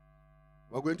shepherds.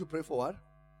 We're going to pray for what?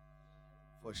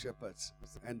 For shepherds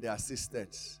and their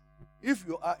assistants. If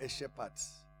you are a shepherd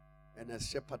and a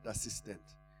shepherd assistant,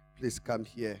 please come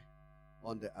here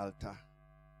on the altar.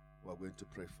 We're going to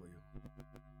pray for you.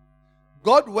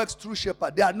 God works through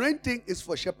shepherd. The anointing is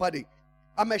for shepherding.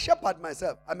 I'm a shepherd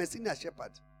myself. I'm a senior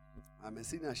shepherd. I'm a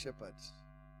senior shepherd.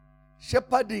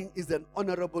 Shepherding is an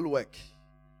honorable work.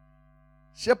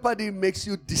 Shepherding makes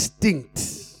you distinct.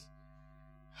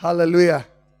 Hallelujah.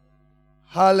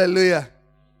 Hallelujah.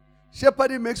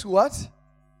 Shepherding makes you what?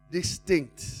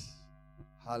 Distinct.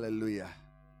 Hallelujah.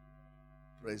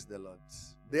 Praise the Lord.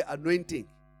 The anointing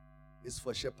is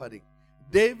for shepherding.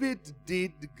 David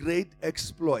did great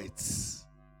exploits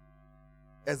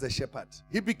as a shepherd.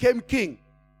 He became king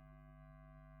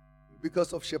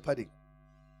because of shepherding.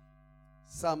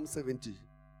 Psalm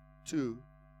 72,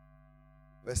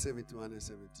 verse 71 and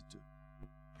 72.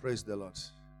 Praise the Lord.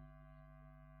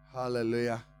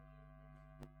 Hallelujah.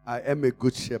 I am a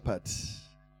good shepherd.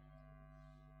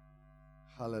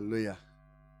 Hallelujah.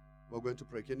 We're going to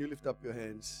pray. Can you lift up your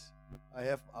hands? I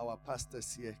have our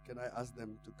pastors here. Can I ask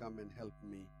them to come and help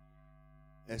me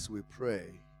as we pray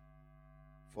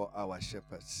for our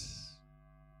shepherds?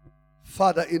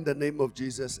 Father, in the name of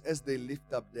Jesus, as they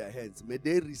lift up their hands, may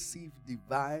they receive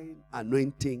divine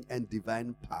anointing and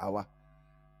divine power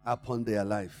upon their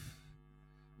life.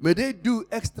 May they do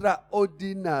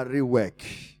extraordinary work.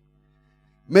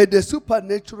 May the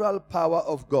supernatural power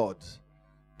of God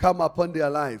come upon their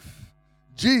life.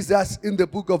 Jesus, in the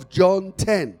book of John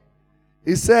 10,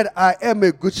 he said, I am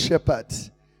a good shepherd.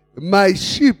 My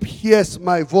sheep hears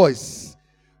my voice.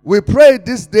 We pray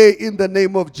this day in the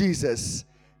name of Jesus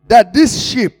that this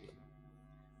sheep,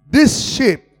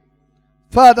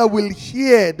 Father, will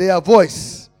hear their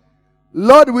voice.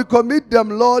 Lord, we commit them,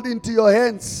 Lord, into your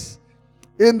hands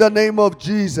in the name of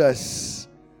Jesus.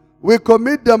 We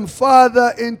commit them,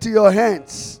 Father, into your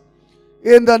hands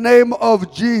in the name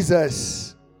of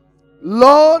Jesus.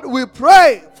 Lord, we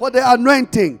pray for the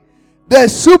anointing, the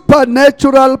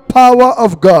supernatural power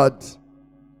of God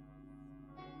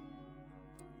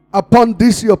upon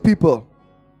these your people.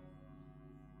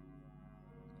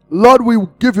 Lord, we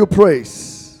give you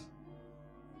praise.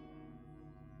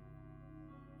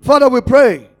 Father, we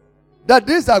pray that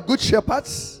these are good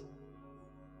shepherds.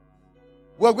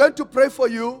 We're going to pray for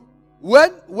you.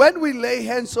 When we lay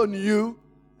hands on you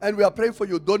and we are praying for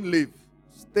you, don't leave.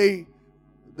 Stay.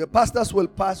 The pastors will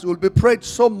pass. You will be prayed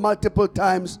so multiple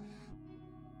times.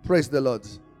 Praise the Lord.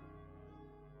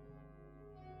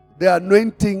 The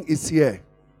anointing is here.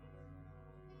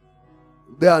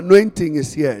 The anointing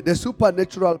is here. The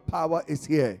supernatural power is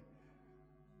here.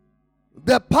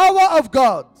 The power of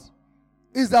God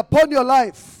is upon your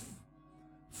life.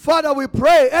 Father, we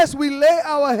pray as we lay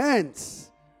our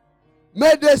hands,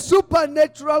 may the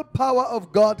supernatural power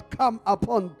of God come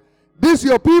upon these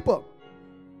your people.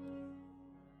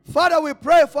 Father, we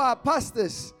pray for our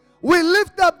pastors. We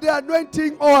lift up the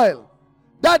anointing oil,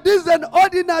 that is an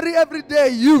ordinary everyday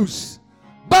use.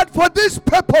 But for this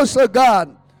purpose, O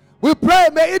God, we pray,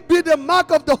 may it be the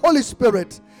mark of the Holy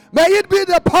Spirit. May it be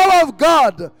the power of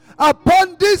God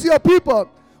upon these your people.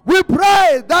 We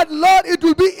pray that, Lord, it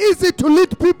will be easy to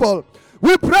lead people.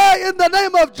 We pray in the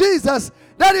name of Jesus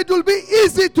that it will be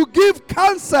easy to give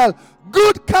counsel,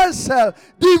 good counsel,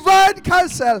 divine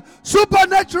counsel,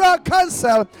 supernatural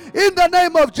counsel in the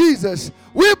name of Jesus.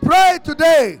 We pray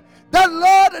today that,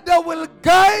 Lord, they will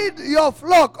guide your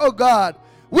flock, oh God,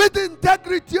 with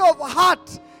integrity of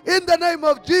heart in the name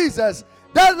of Jesus.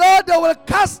 That, Lord, they will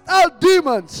cast out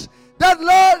demons. That,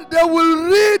 Lord, they will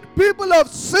rid people of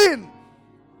sin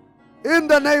in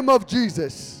the name of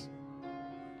Jesus.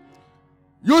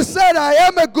 You said, I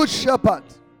am a good shepherd.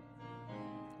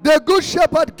 The good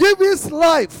shepherd gives his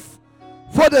life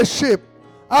for the sheep.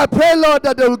 I pray, Lord,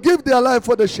 that they will give their life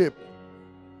for the sheep.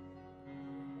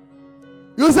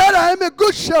 You said, I am a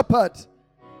good shepherd,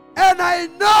 and I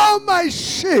know my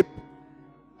sheep,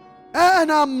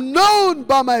 and I'm known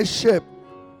by my sheep.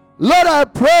 Lord, I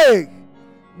pray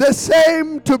the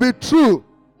same to be true.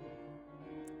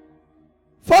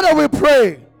 Father, we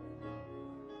pray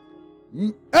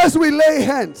as we lay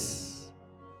hands,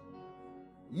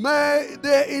 may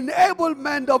the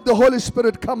enablement of the Holy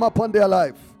Spirit come upon their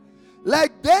life.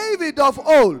 Like David of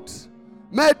old,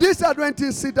 may this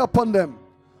anointing sit upon them.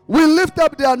 We lift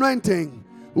up the anointing.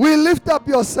 We lift up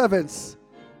your servants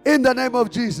in the name of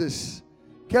Jesus.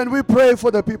 Can we pray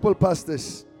for the people,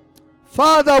 pastors?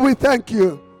 Father, we thank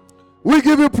you. We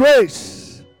give you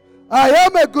praise. I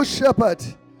am a good shepherd.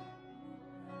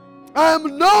 I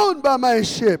am known by my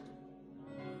sheep.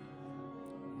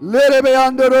 You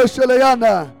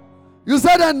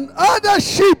said, and other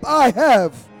sheep I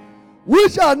have,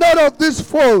 which are not of this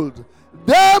fold,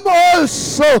 them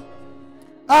also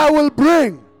I will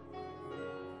bring.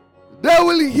 They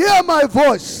will hear my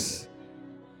voice.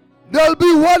 There will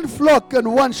be one flock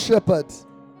and one shepherd.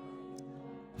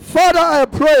 Father, I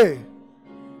pray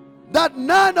that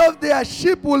none of their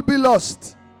sheep will be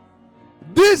lost.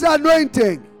 This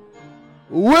anointing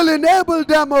will enable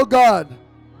them, O God,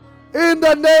 in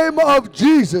the name of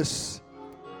Jesus.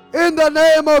 In the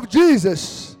name of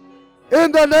Jesus.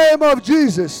 In the name of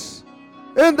Jesus.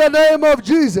 In the name of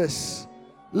Jesus.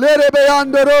 La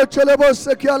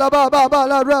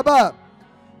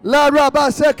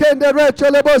raba sekende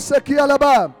rechelebo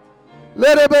sekialaba.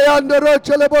 Lerebe andero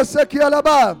chelebo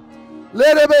sekialaba.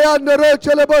 Lerebe andero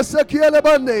chelebo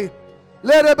sekialabandi.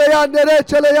 Lerebe andere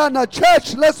cheleana.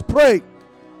 Church, let's pray.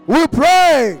 We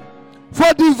pray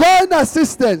for divine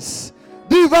assistance,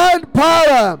 divine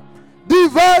power,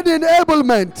 divine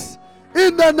enablement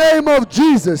in the name of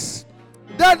Jesus.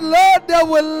 That, Lord, they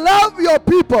will love your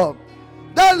people.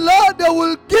 That, Lord, they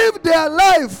will give their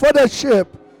life for the sheep.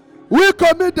 We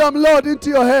commit them, Lord, into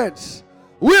your hands.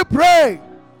 We pray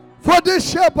for this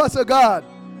shepherds, O God.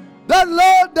 That,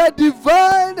 Lord, the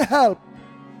divine help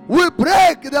will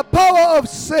break the power of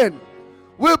sin.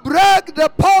 We break the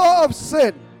power of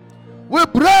sin. We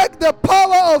break the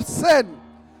power of sin.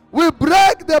 We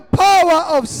break the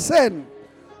power of sin.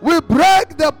 We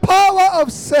break the power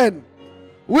of sin.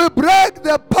 We break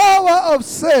the power of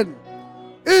sin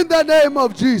in the name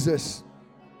of Jesus.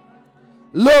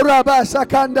 Loraba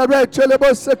sakanda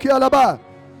rechelebo sekialaba.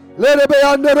 Lerebe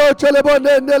andero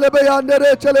chelebonde nelebe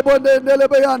andere chelebonde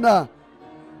nelebe yana.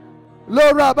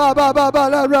 Loraba baba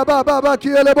baba raba baba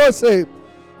kielebose.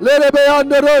 Lerebe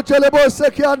andero chelebo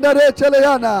sekiandere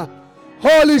cheleyana.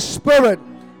 Holy Spirit,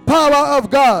 power of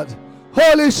God.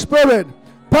 Holy Spirit,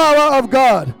 power of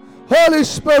God. Holy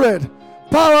Spirit,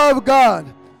 power of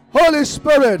God. Holy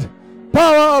Spirit,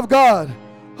 power of God.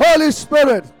 Holy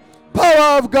Spirit,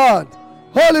 power of God.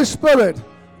 Holy Spirit,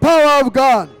 power of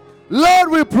God.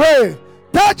 Lord, we pray,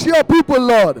 touch your people,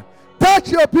 Lord. Touch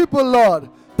your people, Lord.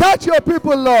 Touch your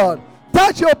people, Lord.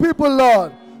 Touch your people,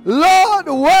 Lord. Lord,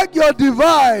 work your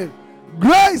divine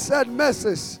grace and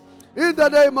mercies in the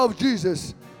name of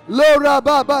Jesus. Lora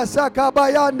baba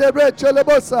sakabayande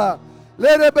rechelebosa.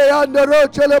 Lerebeyande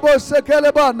rochelebose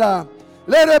kelebana.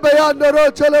 Lerebeyande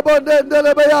rochelebonde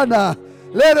ndelebeyana.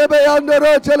 Lerebeyande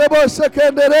rochelebose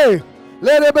kendere.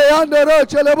 Lerebeyande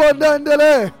rochelebonde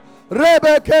ndele.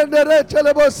 Rebekende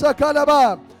rechelebosa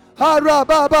kalaba. Hara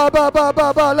baba baba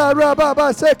baba la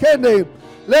rababa sekende.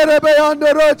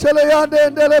 Lerebeyande rocheleyande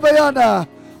ndelebeyana.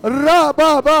 Ra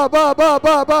baba baba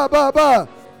baba baba.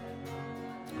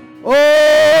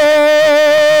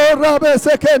 Oh, Rabbe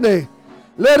sekende.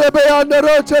 Lerebeyande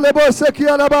rochelebose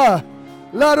kialaba.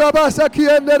 La rabasa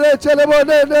kiende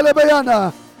chelebone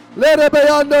nelebeyana.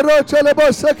 Lerebeyande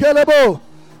rochelebose kelebo.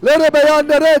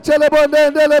 Lerebeyande chelebone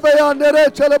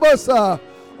nelebeyande chelebosa.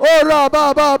 Ora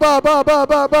ba ba ba ba ba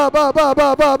ba ba ba ba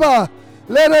ba ba ba.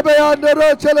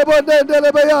 Lerebeyande chelebone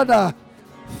nelebeyana.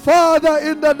 Father,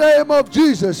 in the name of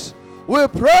Jesus, we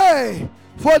pray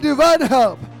for divine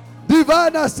help,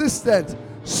 divine assistance,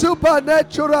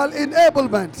 supernatural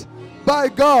enablement by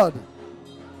God.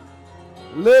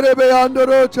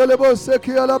 Lerebeyande chelebose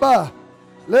kialaba.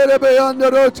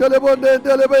 Lerebeyande chelebone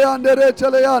nelebeyande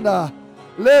cheleyana.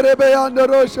 Lerebeyande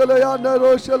rocheleyande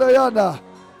rocheleyana.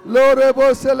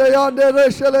 Loreboseyande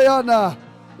recheleyana.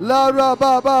 La ra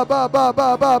ba ba ba ba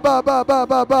ba ba ba ba ba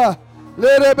ba ba.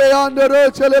 Lerebeyande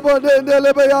rochelebone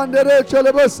nelebeyande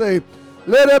rechelebose.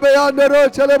 Lerebeyande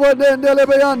rochelebone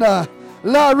nelebeyana.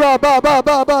 La ra ba ba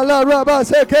ba ba la ra ba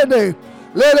sekende.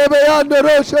 Lerebeyande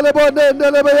rochelebone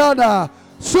nelebeyana.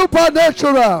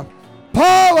 Supernatural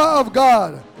power of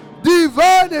God,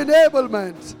 divine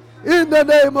enablement in the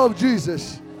name of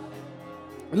Jesus.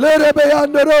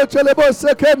 Lerebeyande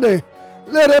rochelebose kende.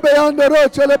 Lerebeyande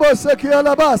rochelebose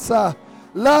kialabasa.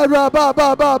 La ra ba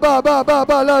ba ba ba ba ba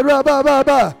ba la ra ba ba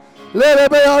ba.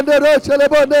 Lerebeyande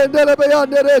rochelebone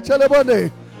nelebeyande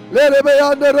rechelebone.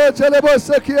 Lerebeyande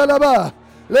rochelebose kialaba.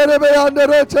 Lerebeyande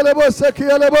rochelebose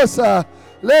kialabosa.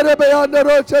 Lerebeyande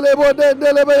rochelebone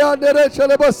nelebeyande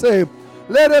rechelebose.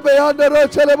 Lerebeyande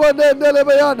rochelebone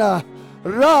nelebeyana.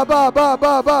 Ra ba ba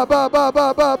ba ba ba ba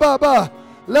ba ba ba ba.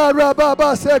 La ra ba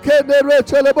ba sekende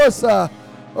rechelebosa.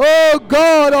 Oh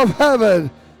God of heaven,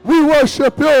 we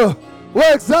worship you. We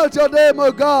exalt your name,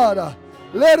 O God.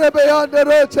 Lerebeyande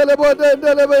rechelebone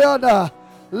nelebeyana.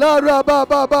 La ra ba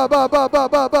ba ba ba ba ba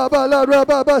ba ba ba la ra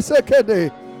ba ba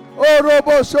sekende. O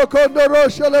robo shokondo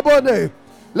rochelebone.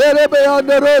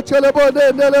 Lerebeyande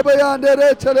rechelebone nelebeyande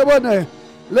rechelebone.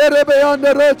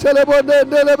 Lerebeyande rechelebone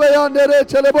nelebeyande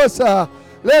rechelebosa.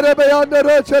 Lerebeyande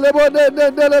rechelebone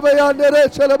nelebeyande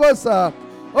rechelebosa.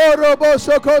 O robo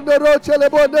shokondo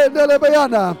rochelebone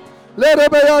nelebeyana.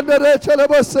 Lerebeyande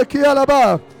rechelebosa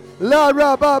kialaba. La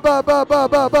ra ba ba ba ba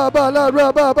ba ba ba la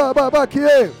ra ba ba ba ba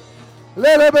kie.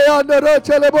 Lerebeyande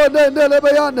rechelebone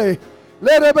nelebeyane.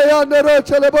 Lerebeyande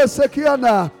rechelebosa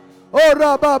kiana. O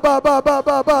ra ba ba ba ba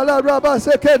ba ba la ra ba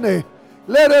sekene.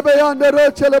 Lerebeyande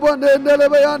rechelebone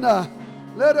nelebeyana.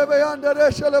 Lerebeyande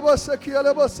rechelebosa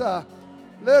kialebosa.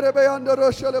 Lerebeyande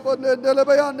rechelebone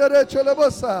nelebeyande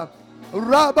rechelebosa.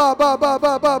 Ra ba ba ba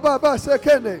ba ba ba ba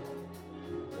sekene.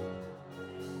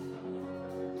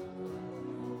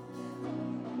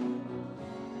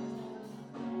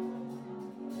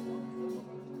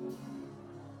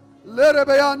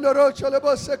 Lerebeyande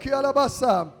rechelebosa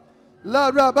kialabasa. La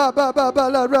ra ba ba ba ba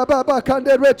la ra ba ba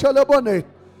kande rechelebone.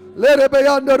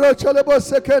 Lerebeyande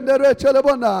rechelebosa kende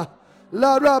rechelebona.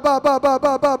 La raba ba ba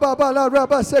ba ba ba ba la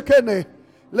raba sekene.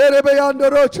 Lerebe yanda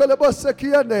rocha le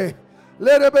bosekiane.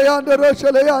 Lerebe yanda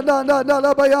rocha le yanda na na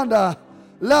la bayanda.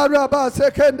 La raba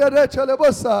sekende recha le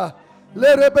bosa.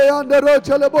 Lerebe yanda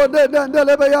rocha le bonde nende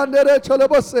le bayanda recha le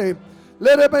bose.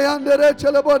 Lerebe yanda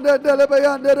recha le bonde nende le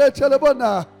bayanda recha le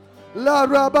bona. La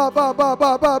raba ba ba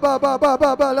ba ba ba ba ba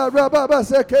ba ba la raba ba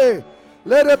seke.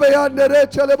 Lerebe yanda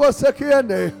recha le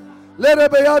bosekiane.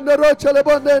 Lerebe yanda rocha le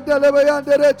bonde nende le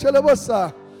bayanda recha le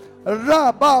bosa.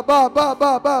 Ra ba ba ba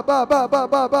ba ba ba ba ba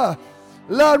ba ba.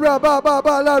 La ra ba ba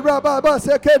ba la ra ba ba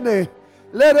sekene.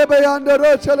 Lerebe yanda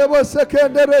rocha le bosa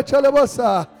kende recha le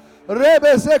bosa.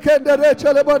 Rebe sekende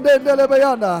recha le bonde le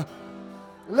bayana.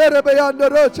 Lerebe yanda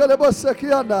rocha le bosa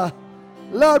kiana.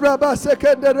 La ra ba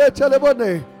sekende recha le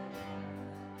bonde.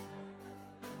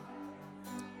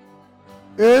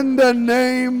 In the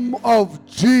name of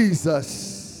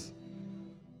Jesus.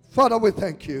 Father, we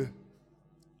thank you.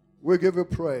 We give you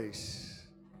praise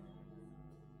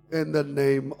in the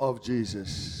name of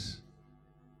Jesus.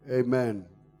 Amen.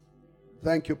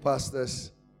 Thank you,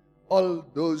 pastors. All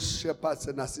those shepherds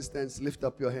and assistants, lift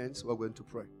up your hands. We're going to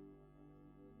pray.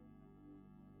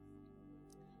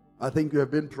 I think you have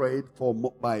been prayed for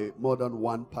by more than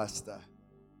one pastor.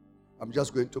 I'm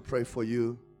just going to pray for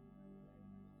you.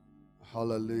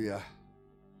 Hallelujah.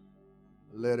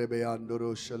 Father,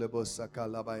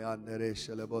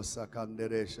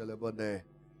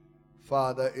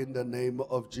 in the name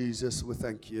of Jesus, we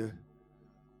thank you.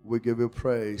 We give you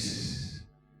praise.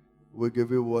 We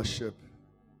give you worship.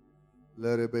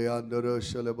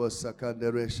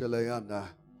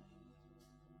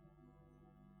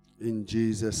 In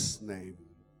Jesus' name.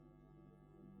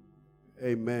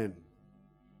 Amen.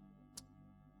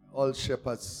 All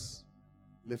shepherds,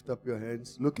 lift up your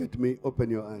hands. Look at me. Open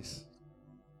your eyes.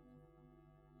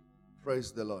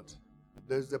 Praise the Lord.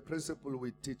 There's the principle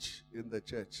we teach in the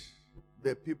church.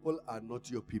 The people are not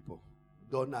your people.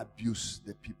 Don't abuse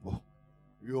the people.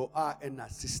 You are an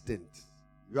assistant.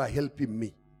 You are helping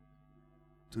me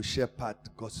to shepherd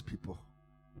God's people.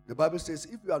 The Bible says,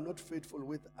 if you are not faithful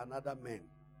with another man,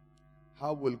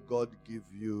 how will God give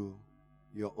you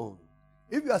your own?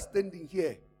 If you are standing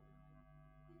here,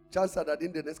 chances are that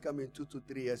in the next coming 2 to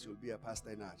 3 years, you'll be a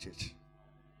pastor in our church.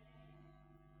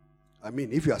 I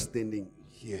mean, if you are standing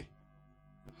here.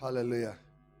 Hallelujah.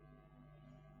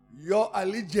 Your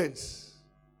allegiance.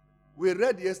 We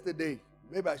read yesterday.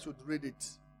 Maybe I should read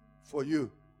it for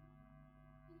you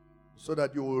so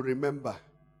that you will remember.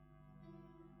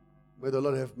 May the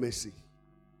Lord have mercy.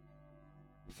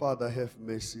 Father, have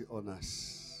mercy on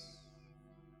us.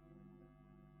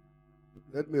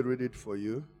 Let me read it for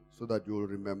you so that you will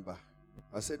remember.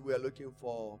 I said we are looking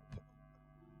for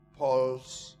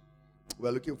we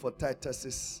are looking for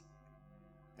Titus's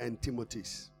and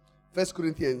Timothy's. 1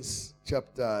 Corinthians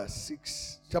chapter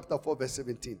 4, verse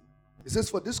 17. It says,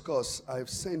 for this cause I have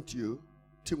sent you,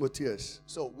 Timotheus.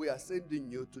 So we are sending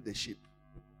you to the sheep.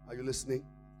 Are you listening?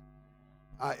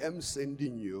 I am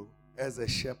sending you as a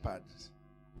shepherd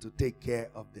to take care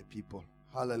of the people.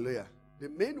 Hallelujah. The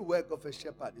main work of a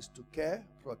shepherd is to care,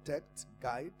 protect,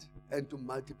 guide, and to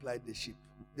multiply the sheep.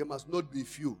 There must not be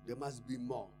few, there must be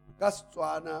more. You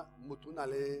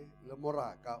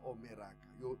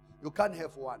can't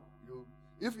have one.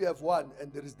 If you have one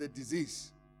and there is the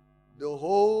disease, the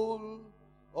whole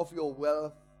of your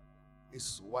wealth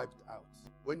is wiped out.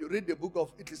 When you read the book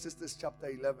of Ecclesiastes chapter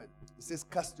 11, it says,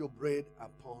 cast your bread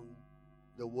upon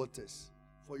the waters,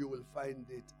 for you will find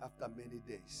it after many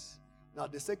days. Now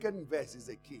the second verse is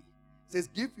a key. It says,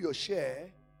 give your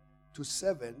share to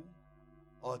 7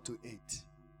 or to 8.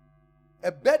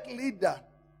 A bad leader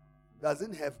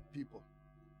doesn't have people.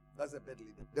 That's a bad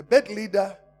leader. The bad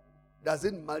leader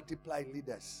doesn't multiply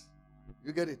leaders.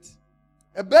 You get it?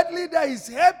 A bad leader is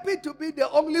happy to be the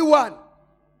only one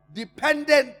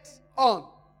dependent on.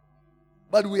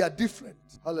 But we are different.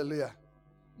 Hallelujah.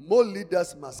 More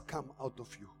leaders must come out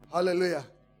of you. Hallelujah.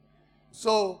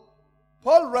 So,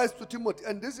 Paul writes to Timothy,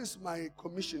 and this is my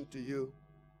commission to you.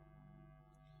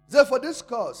 Therefore, for this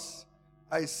cause,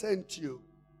 I sent you.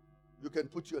 You can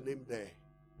put your name there.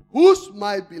 Who's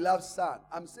my beloved son?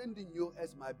 I'm sending you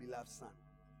as my beloved son.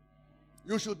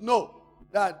 You should know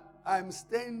that I'm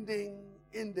standing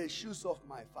in the shoes of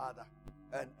my father.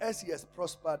 And as he has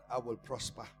prospered, I will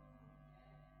prosper.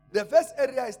 The first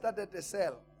area I started to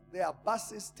sell, there are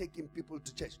buses taking people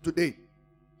to church today.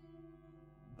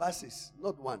 Buses,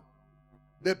 not one.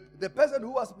 The person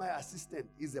who was my assistant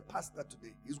is a pastor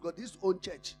today. He's got his own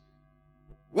church.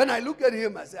 When I look at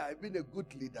him, I say, I've been a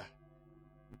good leader.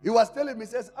 He was telling me,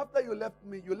 he says, after you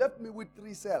left me with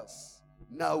 3 cells.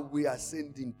 Now we are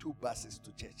sending 2 buses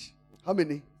to church. How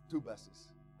many? 2 buses.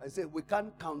 I say we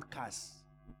can't count cars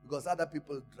because other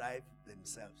people drive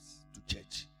themselves to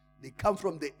church. They come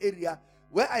from the area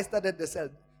where I started the cell.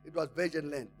 It was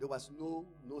Virgin Land. There was no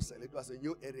cell. It was a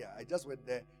new area. I just went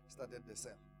there, started the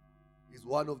cell. He's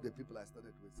one of the people I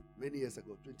started with many years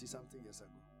ago, 20-something years ago.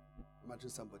 Imagine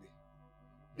somebody.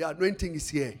 The anointing is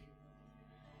here.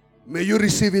 May you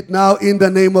receive it now in the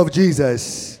name of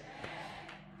Jesus.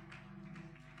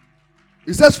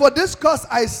 He says, for this cause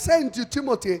I sent you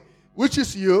Timothy, which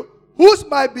is you, who's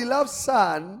my beloved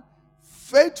son,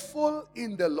 faithful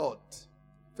in the Lord.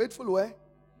 Faithful where?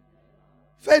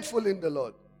 Faithful in the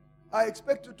Lord. I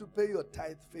expect you to pay your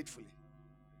tithe faithfully.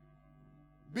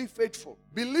 Be faithful.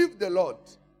 Believe the Lord.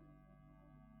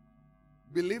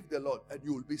 Believe the Lord and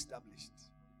you will be established.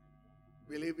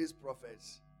 Believe his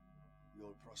prophets, you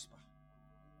will prosper.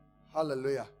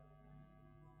 Hallelujah.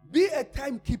 Be a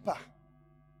timekeeper.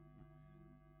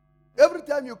 Every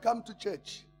time you come to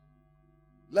church,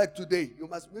 like today, you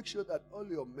must make sure that all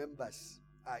your members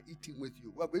are eating with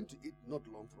you. We're going to eat not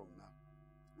long from now.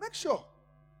 Make sure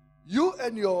you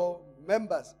and your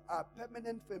members are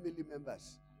permanent family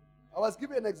members. I was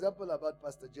giving an example about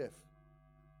Pastor Jeff.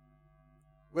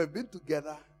 We've been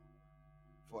together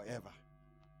forever.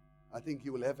 I think he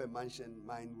will have a mansion.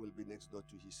 Mine will be next door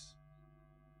to his.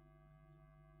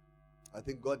 I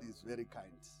think God is very kind.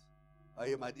 Or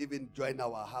he might even join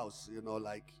our house,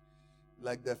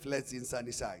 like the flats in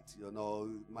Sunnyside.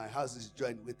 My house is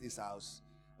joined with his house.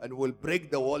 And we'll break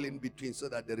the wall in between so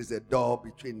that there is a door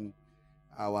between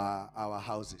our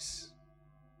houses.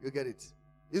 You get it?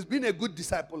 He's been a good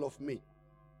disciple of me.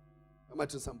 I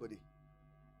met with somebody.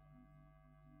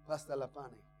 Pastor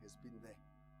Lapani has been there.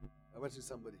 I met with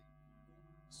somebody.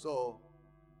 So,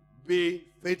 be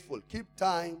faithful. Keep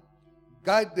time.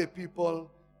 Guide the people.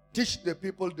 Teach the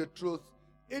people the truth.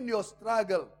 In your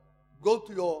struggle, go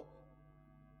to your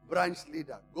branch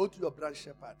leader. Go to your branch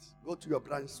shepherd. Go to your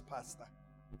branch pastor.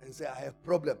 And say, I have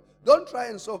problem. Don't try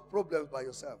and solve problems by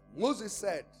yourself. Moses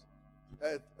said,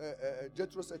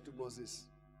 Jethro said to Moses,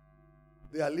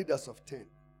 they are leaders of 10.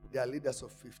 They are leaders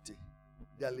of 50.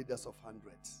 They are leaders of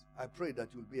hundreds. I pray that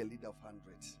you'll be a leader of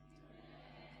hundreds.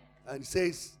 And he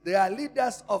says, they are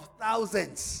leaders of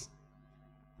thousands.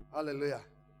 Hallelujah.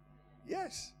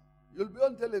 Yes. You'll be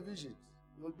on television.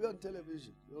 You'll be on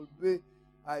television.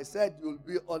 I said you'll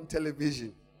be on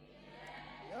television.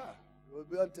 Yeah. You'll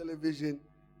be on television.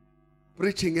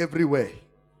 Preaching everywhere.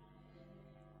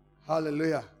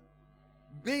 Hallelujah.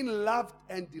 Being loved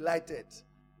and delighted.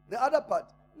 The other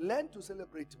part, learn to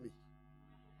celebrate me.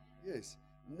 Yes.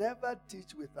 Never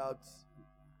teach without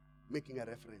making a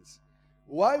reference.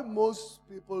 Why most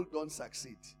people don't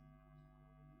succeed?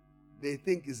 They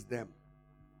think it's them.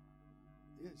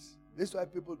 Yes. That's why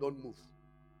people don't move.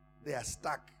 They are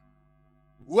stuck.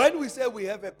 When we say we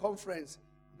have a conference,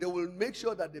 they will make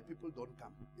sure that the people don't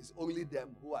come. It's only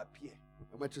them who appear.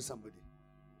 I met with somebody.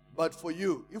 But for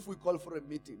you, if we call for a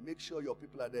meeting, make sure your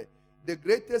people are there. The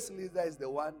greatest leader is the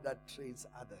one that trains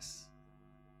others.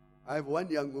 I have one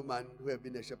young woman who has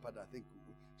been a shepherd. I think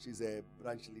she's a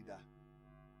branch leader.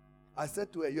 I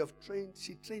said to her, you have trained.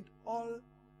 She trained all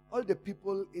the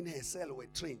people in her cell were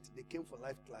trained. They came for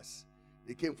life class.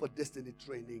 They came for destiny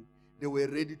training. They were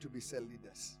ready to be cell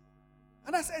leaders.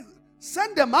 And I said,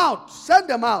 send them out. Send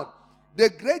them out. The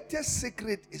greatest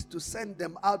secret is to send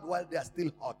them out while they are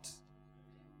still hot.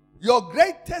 Your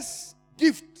greatest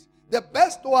gift, the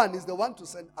best one, is the one to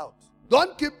send out.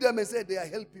 Don't keep them and say they are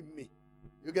helping me.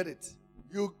 You get it?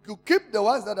 You keep the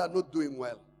ones that are not doing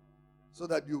well so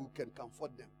that you can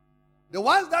comfort them. The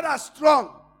ones that are strong,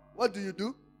 what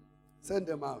do? Send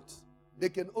them out. They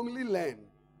can only learn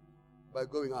by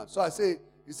going out. So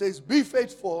he says, be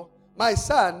faithful, my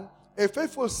son, a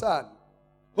faithful son,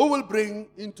 who will bring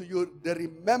into you the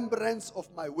remembrance of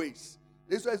my ways.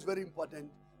 This is why it's very important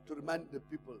to remind the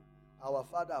people, our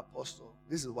father apostle,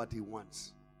 this is what he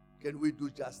wants. Can we do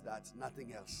just that?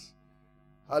 Nothing else.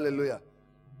 Hallelujah.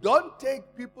 Don't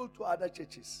take people to other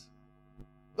churches.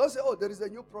 Don't say, oh, there is a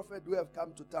new prophet who have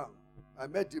come to town. I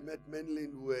met him at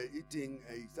Menlin, who were eating,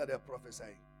 he started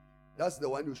prophesying. That's the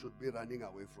one you should be running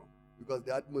away from. Because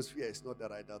the atmosphere is not the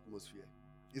right atmosphere.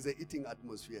 It's an eating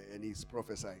atmosphere and he's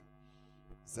prophesying.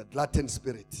 It's a glutton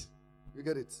spirit. You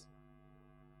get it?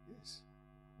 Yes.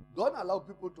 Don't allow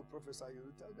people to prophesy.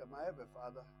 You tell them, I have a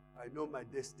father. I know my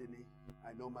destiny.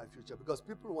 I know my future. Because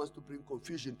people want to bring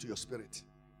confusion to your spirit.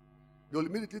 They'll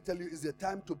immediately tell you it's the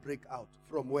time to break out.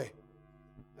 From where?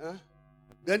 Huh?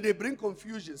 Then they bring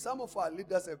confusion. Some of our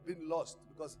leaders have been lost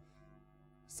because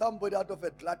somebody out of a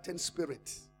glutton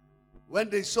spirit, when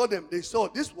they saw them, they saw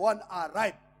this one are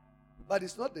ripe, but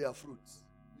it's not their fruit.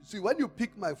 You see, when you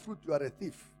pick my fruit, you are a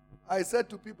thief. I said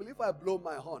to people, if I blow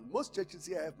my horn, most churches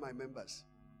here have my members.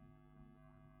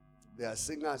 They are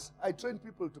singers. I train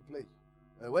people to play.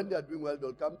 And when they are doing well,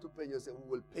 they'll come to Penyo and say,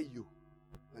 we will pay you.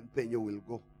 And Penyo will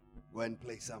go and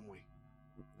play somewhere.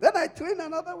 Then I train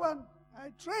another one. I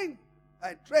train.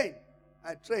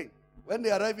 When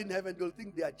they arrive in heaven, they'll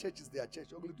think their church is their church.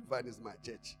 Only to find is my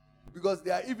church. Because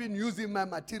they are even using my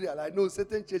material. I know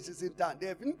certain churches in town, they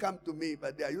haven't come to me,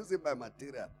 but they are using my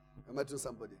material. Am I to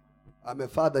somebody? I'm a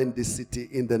father in this city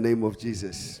in the name of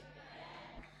Jesus.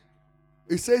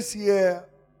 It says here,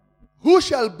 who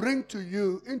shall bring to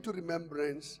you into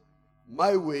remembrance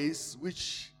my ways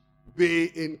which be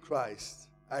in Christ?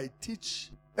 I teach,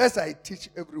 as I teach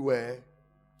everywhere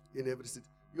in every city.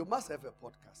 You must have a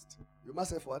podcast. You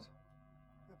must have what?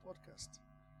 A podcast.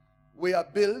 We are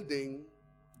building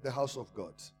the house of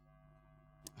God.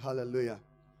 Hallelujah.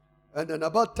 And then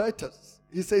about Titus,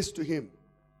 he says to him,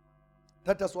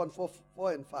 Titus 1,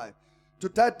 4 and 5. To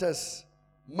Titus,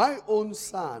 my own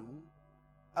son,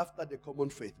 after the common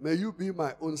faith. May you be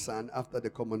my own son after the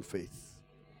common faith.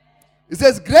 It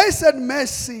says, grace and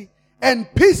mercy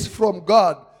and peace from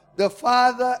God, the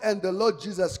Father and the Lord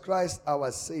Jesus Christ,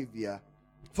 our Savior.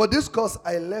 For this cause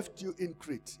I left you in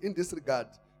Crete. In this regard,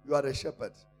 you are a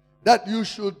shepherd. That you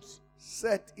should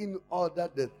set in order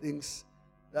the things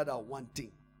that are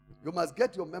wanting. You must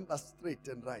get your members straight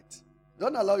and right.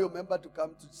 Don't allow your member to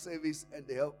come to service and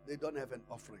they don't have an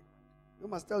offering. You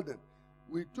must tell them,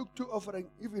 we took 2 offerings,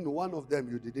 even one of them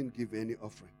you didn't give any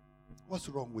offering. What's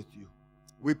wrong with you?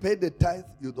 We pay the tithe,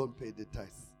 you don't pay the tithe.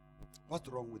 What's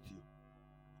wrong with you?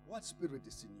 What spirit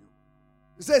is in you?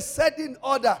 It says, set in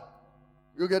order.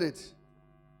 You get it?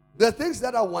 The things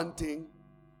that are wanting,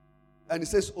 and it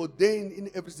says, ordain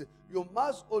in everything. You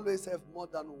must always have more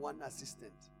than one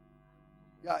assistant.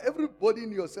 Yeah, everybody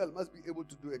in your cell must be able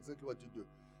to do exactly what you do.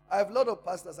 I have a lot of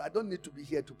pastors. I don't need to be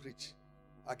here to preach.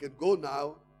 I can go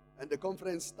now, and the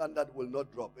conference standard will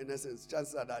not drop. In essence,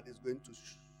 chances are that it's going to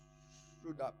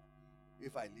shoot up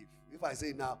if I leave. If I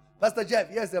say now, Pastor Jeff,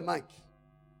 here's the mic.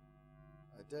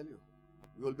 I tell you,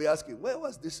 you will be asking, where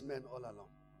was this man all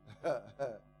along?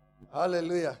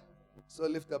 Hallelujah. So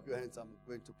lift up your hands. I'm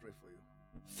going to pray for you.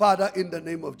 Father, in the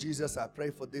name of Jesus, I pray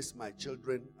for this, my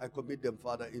children. I commit them,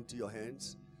 Father, into your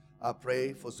hands. I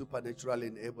pray for supernatural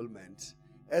enablement.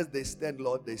 As they stand,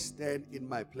 Lord, they stand in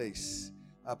my place.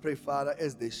 I pray, Father,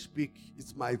 as they speak,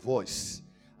 it's my voice.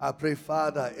 I pray,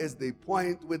 Father, as they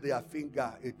point with their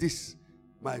finger, it is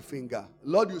my finger.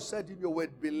 Lord, you said in your word,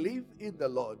 believe in the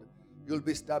Lord, you'll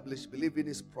be established. Believe in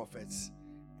his prophets,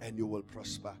 and you will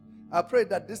prosper. I pray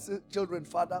that these children,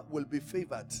 Father, will be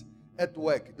favored at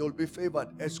work. They will be favored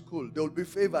at school. They will be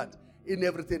favored in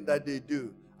everything that they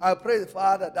do. I pray,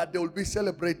 Father, that they will be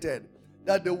celebrated,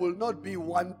 that they will not be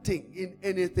wanting in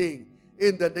anything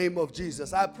in the name of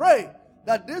Jesus. I pray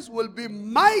that this will be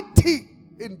mighty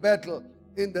in battle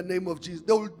in the name of Jesus.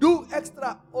 They will do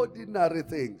extraordinary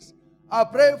things. I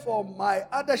pray for my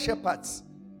other shepherds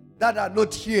that are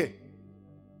not here.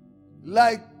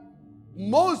 Like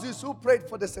Moses who prayed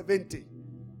for the 70.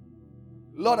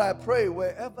 Lord, I pray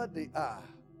wherever they are,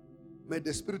 may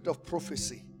the spirit of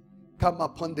prophecy come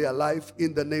upon their life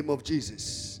in the name of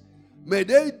Jesus. May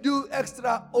they do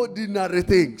extraordinary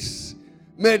things.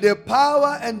 May the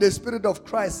power and the spirit of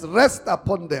Christ rest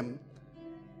upon them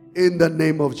in the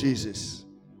name of Jesus.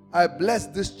 I bless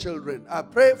these children. I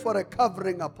pray for a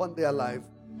covering upon their life,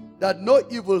 that no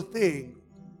evil thing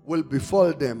will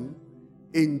befall them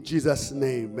in Jesus'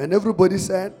 name. And everybody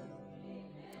said,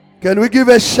 can we give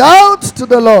a shout to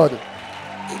the Lord?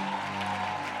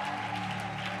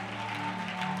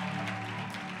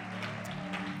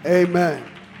 Amen.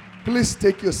 Please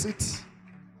take your seats.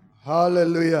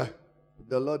 Hallelujah.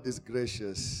 The Lord is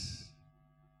gracious,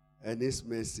 and his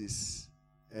mercies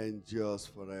endures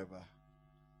forever.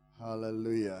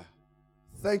 Hallelujah.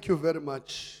 Thank you very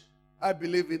much. I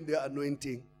believe in the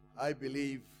anointing. I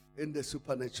believe in the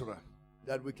supernatural,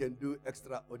 that we can do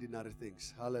extraordinary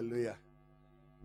things. Hallelujah.